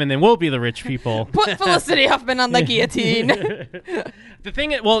behead them and then we'll be the rich people. Put Felicity Huffman on the guillotine. The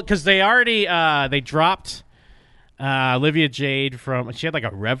thing, because they already they dropped Olivia Jade from. She had like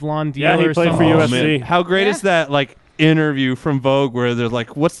a Revlon deal. Yeah, he or played for something. USC. How great is that? Like interview from Vogue where they're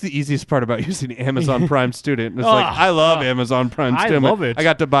like, "What's the easiest part about using Amazon Prime Student?" And it's like, I love Amazon Prime I Student. love it. I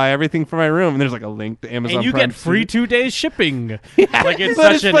got to buy everything for my room, and there's like a link to Amazon. And you Prime get free Student. 2 days shipping. Like it's But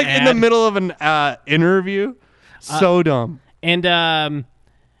such it's an like in the ad. middle of an interview. So dumb. And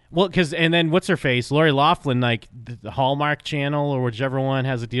and then what's her face? Lori Loughlin, like the Hallmark Channel or whichever one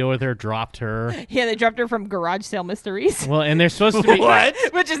has a deal with her, dropped her. Yeah, they dropped her from Garage Sale Mysteries. Well, and they're supposed to be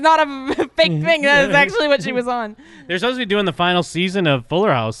Which is not a fake thing. That is actually what she was on. They're supposed to be doing the final season of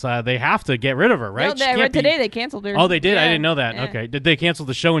Fuller House. They have to get rid of her, right? No, She I can't read be- today they canceled her. Oh, they did. I Yeah, didn't know that. yeah. Okay, did they cancel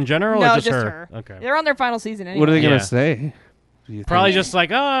the show in general No, or just her? Okay, They're on their final season anyway. What are they gonna Yeah. say? probably just like,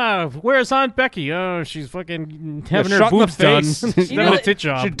 where's Aunt Becky? Oh, she's fucking having her shot in the boobs done. face. She's having a tit She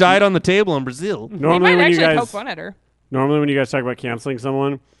job. died on the table in Brazil. They Normally, might when you actually poke guys fun at her. normally when you guys talk about canceling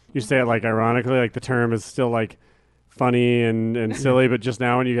someone, you say it like ironically, like the term is still like funny and silly. But just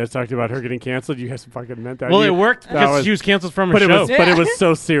now, when you guys talked about her getting canceled, you guys fucking meant that. Well, You- it worked that because was- she was canceled from a but show. But it was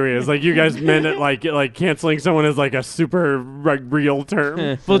so serious. Like you guys meant it like canceling someone is like a super like real term.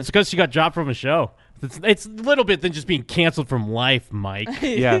 Well, it's because she got dropped from a show. It's a little bit than just being canceled from life, Mike.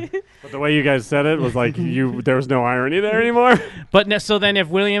 Yeah. But the way you guys said it was like there was no irony there anymore. But so then, if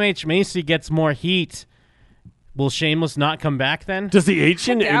William H. Macy gets more heat, will Shameless not come back then? Does the H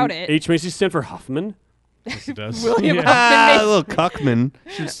in doubt it. H Macy stand for Huffman? Yes, it does. William Yeah. Huffman A little Cuckman.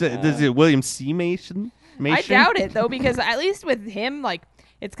 Should say, is it William C. Mason? I doubt it though, because at least with him, like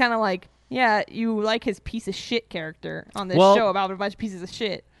it's kind of like, yeah, you like his piece of shit character on this Well- show about a bunch of pieces of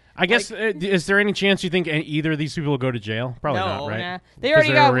shit. I guess, is there any chance you think either of these people will go to jail? Probably No, not, right? nah. They 'Cause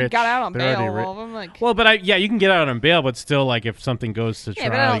already they're rich. got out on They're bail. already All of them, like, Well, but you can get out on bail, but still, like, if something goes to yeah,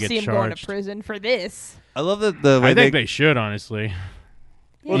 but I trial, don't you see get him going to charged. prison for this. I love that the way I think they should, honestly.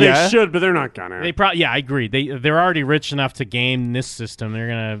 Well, Yeah. they should, but they're not gonna. They probably, yeah, I agree. They're already rich enough to game this system. They're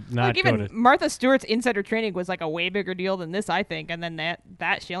gonna not Like go even to. Martha Stewart's insider trading was like a way bigger deal than this, I think. And then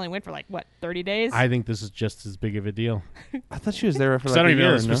that she only went for like what 30 days. I think this is just as big of a deal. I thought she was there for 'Cause like I don't a even know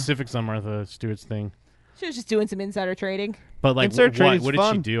year. the no? specifics on Martha Stewart's thing. She was just doing some insider trading. But like, Insider what trading's did she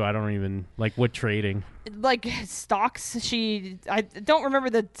fun. do? I don't even like what trading. Like stocks, I don't remember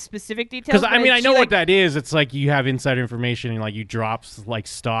the specific details. Because but I mean, I she, know like, what that is. It's like you have insider information and like you drop like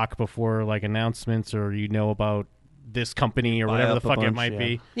stock before like announcements, or you know about this company or Buy whatever the up a fuck it bunch, might yeah.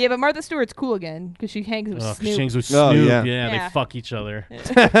 be. Yeah, but Martha Stewart's cool again because she hangs with Ugh, Snoop. she hangs with Oh, Snoop. yeah. Yeah, Yeah. they fuck each other. She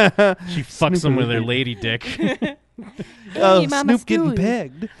fucks them with her lady dick. Oh, Mama Snoop getting Snoop.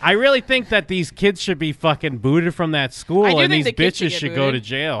 pegged. I really think that these kids should be fucking booted from that school, I do and think these the kids bitches should should get go to booted.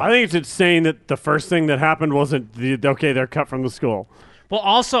 jail. I think it's insane that the first thing that happened wasn't okay, they're cut from the school. Well,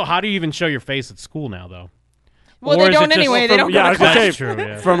 also, how do you even show your face at school now, though? Well, Or they is it don't just- anyway. They don't Yeah, I go was to gonna class. say, That's true,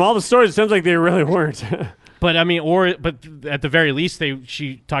 yeah. from all the stories, it sounds like they really weren't. But I mean, but at the very least,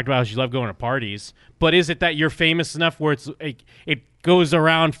 she talked about how she loved going to parties. But is it that you're famous enough where it goes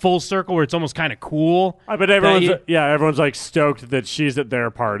around full circle where it's almost kind of cool? I bet everyone's like stoked that she's at their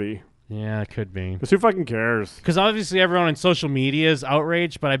party. Yeah, it could be. Because who fucking cares? Because obviously everyone on social media is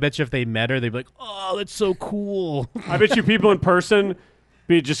outraged, but I bet you if they met her, they'd be like, "Oh, that's so cool." I bet you people in person,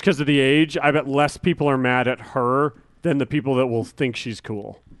 just because of the age, I bet less people are mad at her than the people that will think she's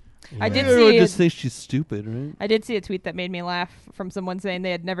cool. I did Everyone see. just thinks she's stupid, right? I did see a tweet that made me laugh from someone saying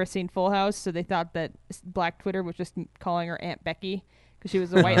they had never seen Full House, so they thought that Black Twitter was just calling her Aunt Becky because she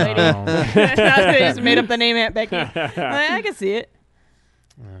was a white lady. Oh. They just made up the name Aunt Becky. I can see it.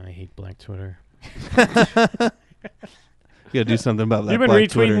 I hate Black Twitter. You gotta do something about that. You've been Black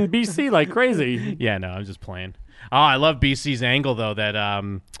retweeting Twitter. BC like crazy. Yeah, no, I'm just playing. Oh, I love BC's angle though that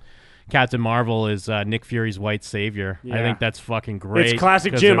Captain Marvel is Nick Fury's white savior. I Yeah. think that's fucking great. It's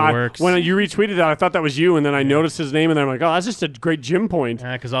classic 'cause Jim. It works. When you retweeted that, I thought that was you, and then I noticed his name, and then I'm like, oh, that's just a great Jim point.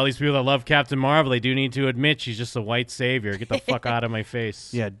 Because all these people that love Captain Marvel, they do need to admit she's just a white savior. Get the fuck out of my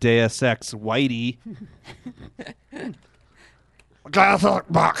face. Yeah, Deus Ex Whitey.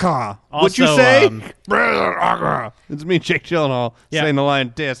 What'd you Also, say? It's me, Jake Gyllenhaal, Yeah. saying the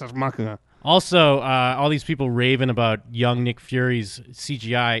line Deus Ex Machina. Also, all these people raving about young Nick Fury's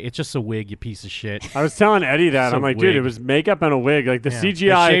CGI. It's just a wig, you piece of shit. I was telling Eddie that. It's a I'm like, dude, wig. it was makeup and a wig. Like the Yeah.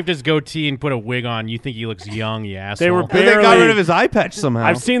 CGI. They shaved his goatee and put a wig on. You think he looks young, you asshole. They were And they barely. got rid of his eye patch somehow.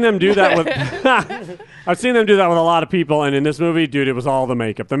 I've seen them do that with. I've seen them do that with a lot of people, and in this movie, dude, it was all the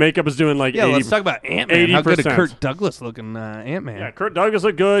makeup. The makeup was doing like. Yeah, 80, let's talk about Ant-Man. How good a 80%. Kirk Douglas looking Ant-Man. Yeah, Kurt Douglas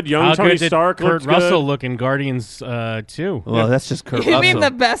looked good. Young How Tony good did Stark Kurt looked Russell good. look in Guardians 2? Well, that's just Kurt You Russell. mean the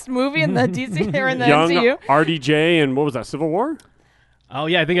best movie in the DC or in the Young MCU? RDJ and what was that? Civil War. Oh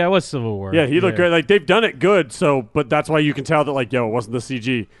yeah, I think that was Civil War. Yeah, he looked great. Like they've done it good. So, but that's why you can tell that like, yo, it wasn't the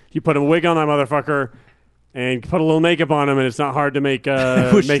CG. You put a wig on that motherfucker. And put a little makeup on him, and it's not hard to make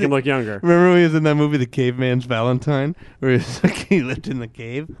make him look younger. Remember when he was in that movie, The Caveman's Valentine, where he lived in the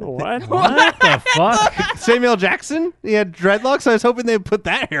cave? What? What the fuck? Samuel Jackson? He had dreadlocks. I was hoping they'd put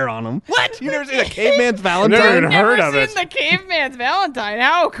that hair on him. What? You never seen The Caveman's Valentine? never even heard Never of seen it. The Caveman's Valentine.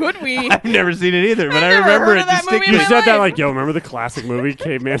 How could we? I've never seen it either, but I never remember heard it of that movie distinctly. in You my said that life. like, yo, remember the classic movie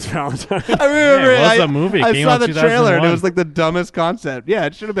Caveman's Valentine? I remember Yeah, it was I, a movie. It I came saw out the trailer and it 2001. was like the dumbest concept. Yeah,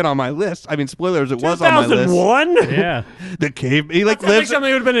 it should have been on my list. I mean, spoilers, it was on my list. 2001? Yeah. The cave. He like That sounds like lives.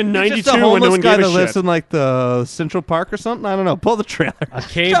 something that would have been in He's just a 92 when no homeless one guy gave a that lives shit. in like the Central Park or something. I don't know. Pull the trailer. A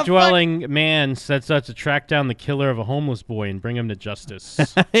cave-dwelling man sets out to track down the killer of a homeless boy and bring him to justice.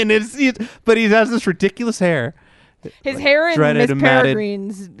 And but he has this ridiculous hair. His hair in dreaded Miss and matted.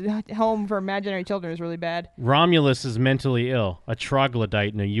 Peregrine's Home for Imaginary Children is really bad. Romulus is mentally ill, a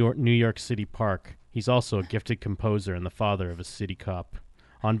troglodyte in a New York City park. He's also a gifted composer and the father of a city cop.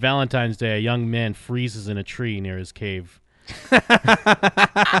 On Valentine's Day, a young man freezes in a tree near his cave. The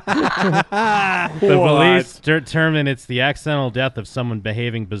police determine it's the accidental death of someone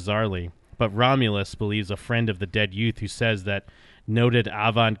behaving bizarrely, but Romulus believes a friend of the dead youth who says that noted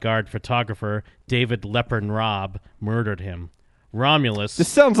avant-garde photographer David Lepern-Robb murdered him. Romulus... This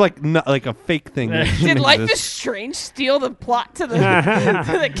sounds like like a fake thing. that Did didn't Life exist. is Strange steal the plot to the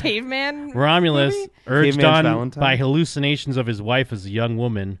to the caveman? Romulus, movie? urged Caveman's on Valentine? by hallucinations of his wife as a young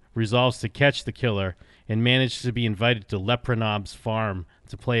woman, resolves to catch the killer and manages to be invited to Leprenob's farm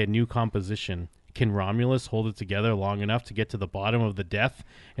to play a new composition. Can Romulus hold it together long enough to get to the bottom of the death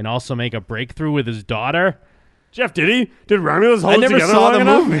and also make a breakthrough with his daughter? Jeff, did he? Did Romulus hold I it never together saw long the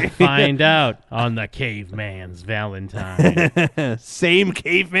enough? movie. Find out on the Caveman's Valentine. Same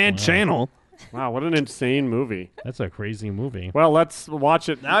caveman channel. Wow, what an insane movie. That's a crazy movie. Well, let's watch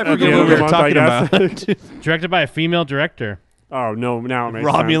it. Now I at forget the end what of we the were month, I talking guess. about. Directed by a female director. Oh, no, now it makes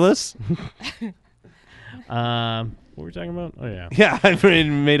Romulus? What were we talking about? Oh, yeah. Yeah, it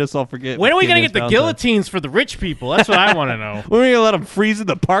made us all forget. When are we going to Caveman's get the Valentine. guillotines for the rich people? That's what I want to know. When are we going to let them freeze in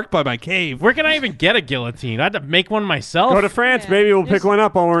the park by my cave? Where can I even get a guillotine? I had to make one myself. Go to France, baby. We'll pick one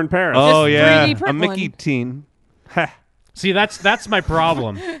up while we're in Paris. Oh, Just yeah. 3D print A Mickey one. teen. See, that's my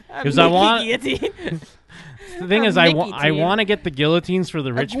problem. Because I want the thing is, I want to get the guillotines for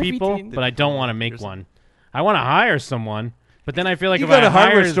the rich goofy people, teen. but I don't want to make one. I want to hire someone, but then I feel like You if go I to a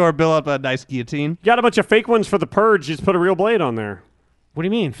hardware hire store, bill up a nice guillotine. You got a bunch of fake ones for the purge. You just put a real blade on there. What do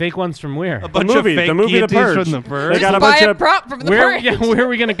you mean? Fake ones from where? A bunch of fake the movie The guillotines Purge. from The Purge. They got a Buy bunch a of. prop from the Where, Purge. yeah, where are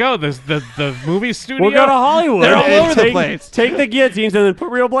we gonna go? The movie studio? We'll go to Hollywood. They're all and over the take- place. Take the guillotines and then put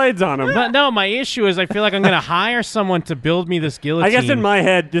real blades on them. But no, my issue is I feel like I'm gonna hire someone to build me this guillotine. I guess in my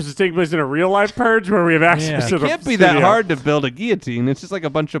head, this is taking place in a real life purge where we have access Yeah. to It the can't be that studio. hard to build a guillotine. It's just like a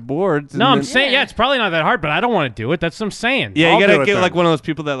bunch of boards. No, and I'm then- saying it's probably not that hard, but I don't want to do it. That's what I'm saying. Yeah, I'll you do gotta it get then. like one of those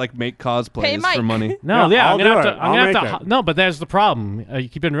people that like make cosplays Mike. for money. No, Yeah, yeah, I'll I'm gonna do have to. it. I'm I'll gonna make have to. it. No, but there's the problem. You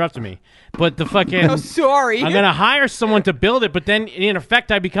keep interrupting me. But the fucking. Oh, sorry. I'm gonna hire someone to build it, but then in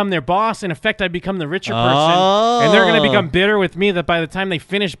effect I become their boss. In effect, I become the richer person, and they're gonna Oh. become bitter with me that by the time they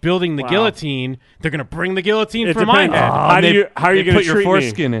finish building the Wow. guillotine, they're gonna bring the guillotine It for my depends. head. How and do they- you? How are you they going put to your treat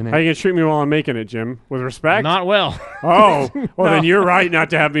foreskin me? in it. How are you going to treat me while I'm making it, Jim? With respect? Not well. Oh, well No. then you're right not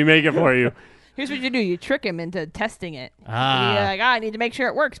to have me make it for you. Here's what you do: you trick him into testing it. Ah. You're like, I need to make sure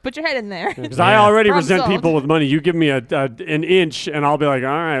it works. Put your head in there. Because I already Problem resent solved. people with money. You give me an inch, and I'll be like, all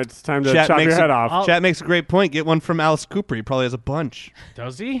right, it's time to Chat chop makes your head a, off. Chat makes a great point. Get one from Alice Cooper. He probably has a bunch.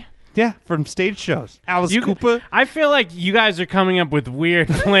 Does he? Yeah, from stage shows. Alice Cooper. I feel like you guys are coming up with weird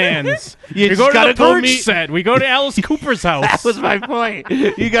plans. You we just go to gotta the go Purge meet- set. We go to Alice Cooper's house. That was my point.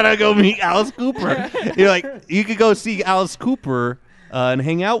 You gotta go meet Alice Cooper. You're like, you could go see Alice Cooper and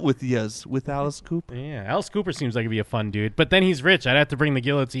hang out with Alice Cooper. Yeah, Alice Cooper seems like he'd be a fun dude, but then he's rich. I'd have to bring the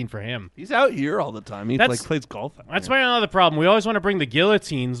guillotine for him. He's out here all the time. He That's- like plays golf. out That's here. my other problem. We always want to bring the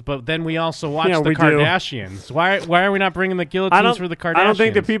guillotines, but then we also watch Yeah, the we do. Kardashians. Why are we not bringing the guillotines for the Kardashians? I don't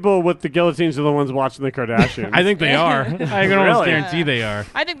think the people with the guillotines are the ones watching the Kardashians. I think they are. I can almost Really? guarantee they are.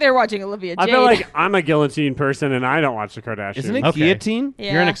 I think they're watching Olivia I Jade. feel like I'm a guillotine person, and I don't watch the Kardashians. Isn't it Okay. guillotine?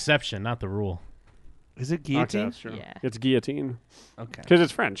 Yeah. You're an exception, not the rule. Is it Okay, guillotine? that's true. Yeah. It's guillotine. Okay. Because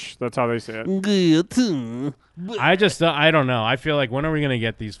it's French. That's how they say it. Guillotine. I just, I don't know. I feel like when are we gonna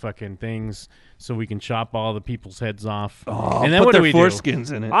get these fucking things so we can chop all the people's heads off? Oh, and then put what do their we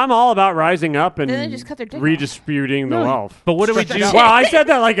foreskins in it. I'm all about rising up and Then they just cut their dick off. redistributing the wealth. But what do we do? Well, I said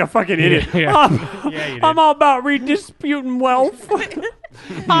that like a fucking idiot. Yeah. Yeah, you did. I'm all about redisputing wealth.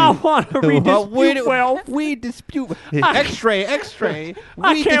 I want to redispute wealth. We dispute. X-ray.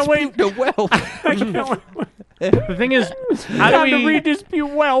 I We can't wait. dispute the wealth. I can't wait. The thing is, how Time do to we?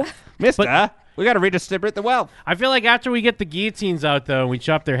 redispute wealth. Mister, we got to redistribute the wealth. I feel like after we get the guillotines out, though, and we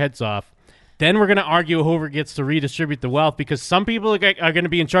chop their heads off, then we're going to argue whoever gets to redistribute the wealth because some people are going to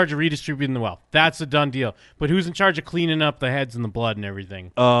be in charge of redistributing the wealth. That's a done deal. But who's in charge of cleaning up the heads and the blood and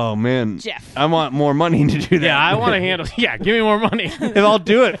everything? Oh man, Jeff. I want more money to do that. Yeah, I want to handle. Yeah, give me more money. If I'll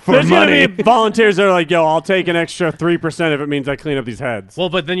do it for There's money. going to be volunteers that are like, yo, I'll take an extra 3% if it means I clean up these heads. Well,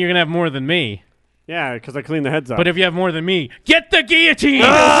 but then you're going to have more than me. Yeah, because I clean the heads up. But if you have more than me, get the guillotine.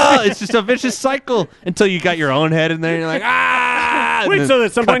 Ah, it's just a vicious cycle until you got your own head in there. And you're like, ah. Wait, and so then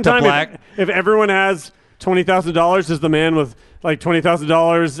at some cut point to in time, black. if everyone has $20,000, is the man with like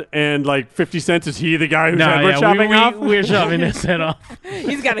 $20,000 and like 50 cents, is he the guy whose head we're chopping off? We're chopping his head off.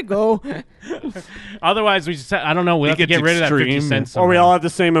 He's got to go. Otherwise, we just, I don't know, we'll have to gets get rid of that 50 extreme. cents. Or we somehow. all have the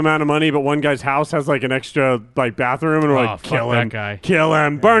same amount of money, but one guy's house has like an extra like bathroom, and we're Oh, like, fuck kill that him, guy. kill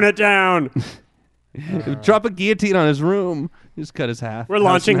him, burn it down. Drop a guillotine on his room. Just cut his half. We're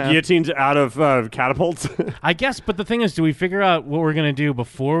launching guillotines out of catapults. I guess, but the thing is, do we figure out what we're going to do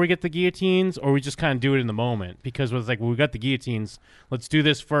before we get the guillotines, or we just kind of do it in the moment? Because it's like, well, we got the guillotines, let's do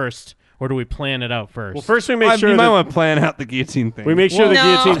this first, or do we plan it out first? Well, first we make sure you might that want to plan out the guillotine thing. we make sure Well, the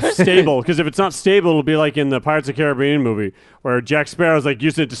no. guillotine's stable, because if it's not stable, it'll be like in the Pirates of the Caribbean movie where Jack Sparrow's like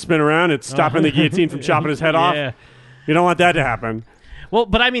using it to spin around, it's stopping the guillotine from chopping his head Yeah. off. You don't want that to happen. Well,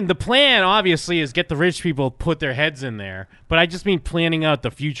 but I mean, the plan obviously is get the rich people to put their heads in there. But I just mean planning out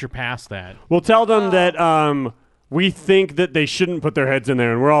the future past that. We'll tell them that we think that they shouldn't put their heads in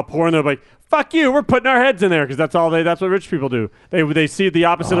there, and we're all poor, and they're like, "Fuck you, we're putting our heads in there," because that's what rich people do. They see the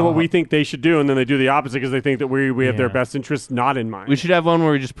opposite of what we think they should do, and then they do the opposite because they think that we have their Yeah. best interests not in mind. We should have one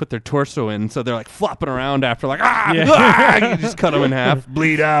where we just put their torso in, so they're like flopping around after, like Yeah. ah! You just cut them in half,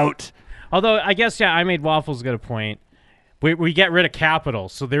 bleed out. Although, I guess, yeah, I made Waffles get a point. We get rid of capital,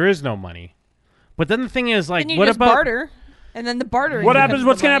 so there is no money. But then the thing is, like, Then you what just about... barter, and then the bartering. What becomes happens? the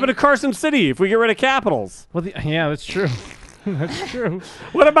What's going to money. happen to Carson City if we get rid of capitals? Well, yeah, that's true. That's true.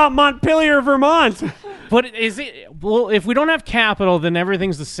 What about Montpelier, Vermont? But is it... Well, if we don't have capital, then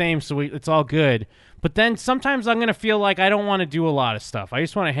everything's the same, so it's all good. But then sometimes I'm going to feel like I don't want to do a lot of stuff. I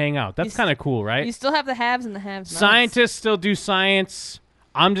just want to hang out. That's kind of cool, right? You still have the haves and the have-nots. Scientists still do science.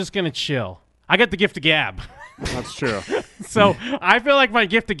 I'm just going to chill. I got the gift of gab. That's true. So I feel like my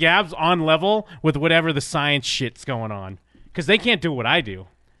gift of gab's on level with whatever the science shit's going on. Because they can't do what I do.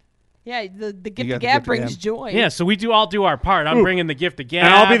 Yeah, the gift got of the gab gift of brings gab. joy. Yeah, so we all do our part. I'm Ooh. bringing the gift of gab.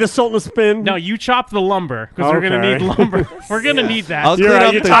 And I'll be the Sultan of Spin. No, you chop the lumber because we're gonna Okay. need lumber. We're gonna need that. I'll clean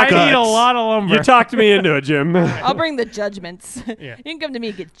up the I guts. need a lot of lumber. You talked me into it, Jim. I'll bring the judgments. Yeah. You can come to me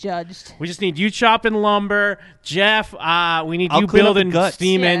and get judged. We just need you chopping lumber, Jeff. We need I'll you clean up the building guts.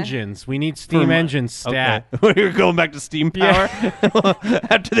 steam Yeah. engines. We need steam engines stat. Okay. We're going back to steam power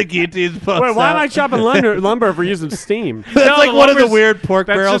after the guillotines bust Wait, why am out. I chopping lumber if we're using steam? That's No, like the one of the lumber's- weird pork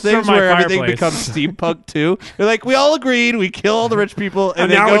that's barrel just from things my where everything fireplace. becomes steampunk too. They're like, we all agreed, we kill all the rich people, and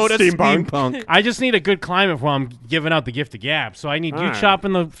And then now go it's to steampunk. steampunk. I just need a good climate while I'm giving out the gift of gab. So I need you Alright.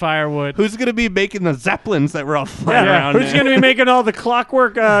 chopping the firewood. Who's going to be making the zeppelins that we're all flying Yeah, around who's in? going to be making all the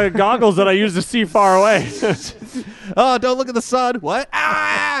clockwork goggles that I use to see far away? Oh, don't look at the sun. What?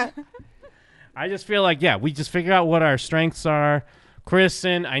 Ah! I just feel like, we just figure out what our strengths are.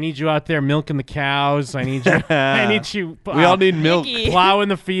 Kristen, I need you out there milking the cows. I need you. I need you. We all need milk. Mickey. plowing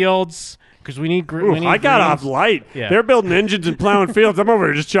the fields because we need. Ooh, I got off light. Yeah. They're building engines and plowing fields. I'm over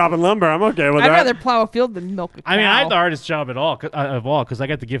here just chopping lumber. I'm okay with I'd that. rather plow a field than milk a cow. I mean, I have the hardest job of all because I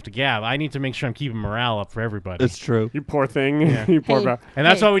got the gift of gab. I need to make sure I'm keeping morale up for everybody. That's true. You poor thing. You poor Hey. bro. And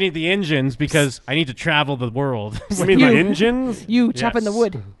that's Hey. why we need the engines because I need to travel the world. I mean, my engines? You chopping the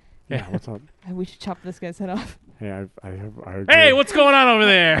wood. Yeah, what's up? We should chop this guy's head off. Hey, I agree. Hey, what's going on over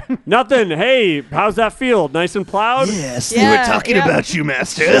there? Nothing. Hey, how's that field? Nice and plowed? Yes, Yeah, we were talking yeah. about you,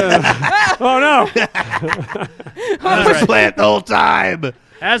 Master. Oh, no. All right. Plant the whole time.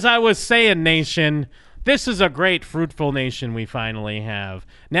 As I was saying, nation, this is a great, fruitful nation we finally have.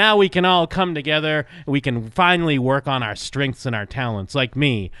 Now we can all come together. We can finally work on our strengths and our talents, like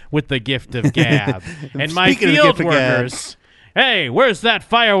me with the gift of gab. And my Speaking of field gift of gab. workers. Hey, where's that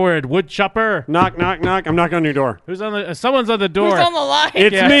firewood, wood chopper? Knock, knock, knock. I'm knocking on your door. Who's on the? Someone's on the door. Who's on the line?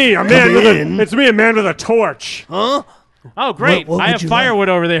 It's Yeah. me, a man with it's me, a man with a torch. Huh? Oh, great! What I would have you firewood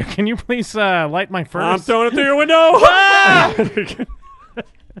over there. Can you please light my I'm furnace? throwing it through your window.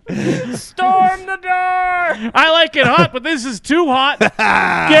 Storm the door! I like it hot, but this is too hot.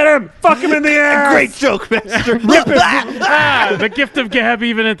 Get him! Fuck him in the ass! Great joke, Master. The gift of gab,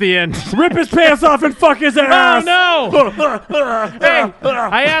 even at the end. Rip his pants off and fuck his Oh ass! no! Hey,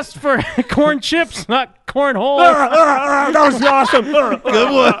 I asked for corn chips, not cornhole. That was awesome. Good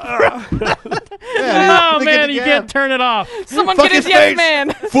one. Oh Look at man, the you gab. can't turn it off. Someone Fuck get his his yes face.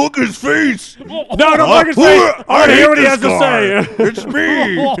 man. Fuck his face. No, don't fuck his face. I want to hear what he has to say. It's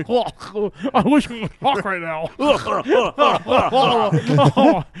me. I wish we could talk right now.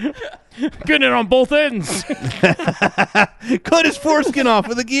 Getting it on both ends. Cut his foreskin off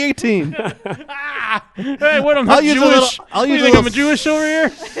with a guillotine. Hey, what am I I'll use a Jewish? little- I'll What do use you a think I'm little- Jewish over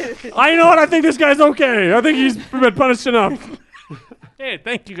here? I know what I think this guy's okay. I think he's been punished enough. Hey,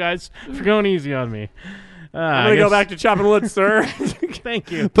 thank you guys for going easy on me. I'm gonna go back to chopping wood, sir. Thank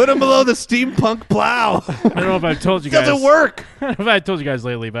you. Put him below the steampunk plow. I don't know if I've told you guys. Doesn't work. I don't know if I told you guys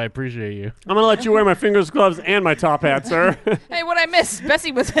lately, but I appreciate you. I'm gonna let you wear my fingers, gloves, and my top hat, sir. Hey, what I missed?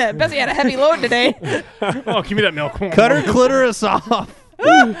 Bessie had a heavy load today. Oh, give me that milk. Cut her clitoris off.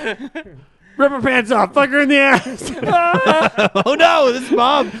 Rip her pants off. Fuck her in the ass. Oh no, this is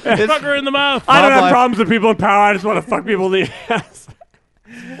Mom. Fuck her in the mouth. I don't have life. problems with people in power. I just want to fuck people in the ass.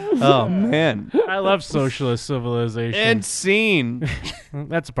 Oh man. I love socialist civilization. And scene.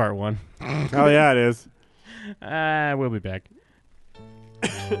 That's part one. Oh yeah, it is. We'll be back.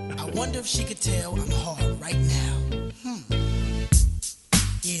 I wonder if she could tell I'm hard right now.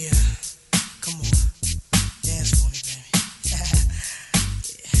 Yeah.